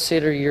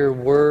consider your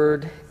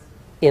word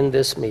in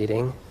this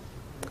meeting.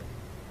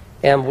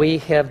 And we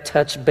have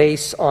touched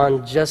base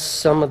on just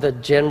some of the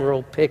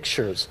general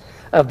pictures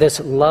of this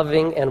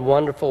loving and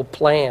wonderful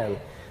plan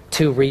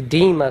to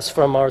redeem us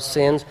from our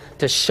sins,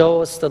 to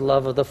show us the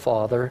love of the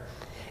Father,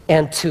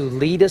 and to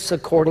lead us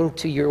according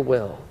to your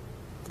will.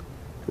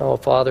 Oh,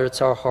 Father,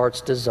 it's our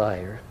heart's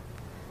desire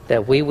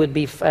that we would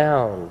be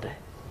found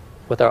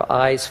with our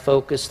eyes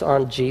focused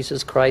on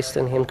Jesus Christ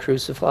and him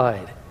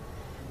crucified,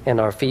 and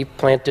our feet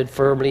planted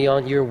firmly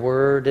on your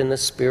word in the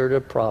spirit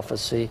of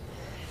prophecy,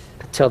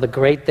 till the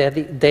great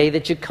day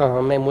that you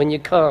come. And when you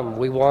come,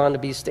 we want to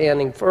be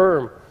standing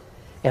firm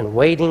and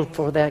waiting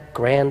for that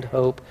grand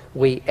hope.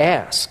 We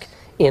ask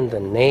in the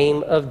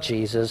name of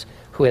Jesus,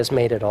 who has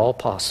made it all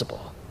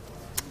possible.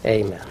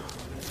 Amen.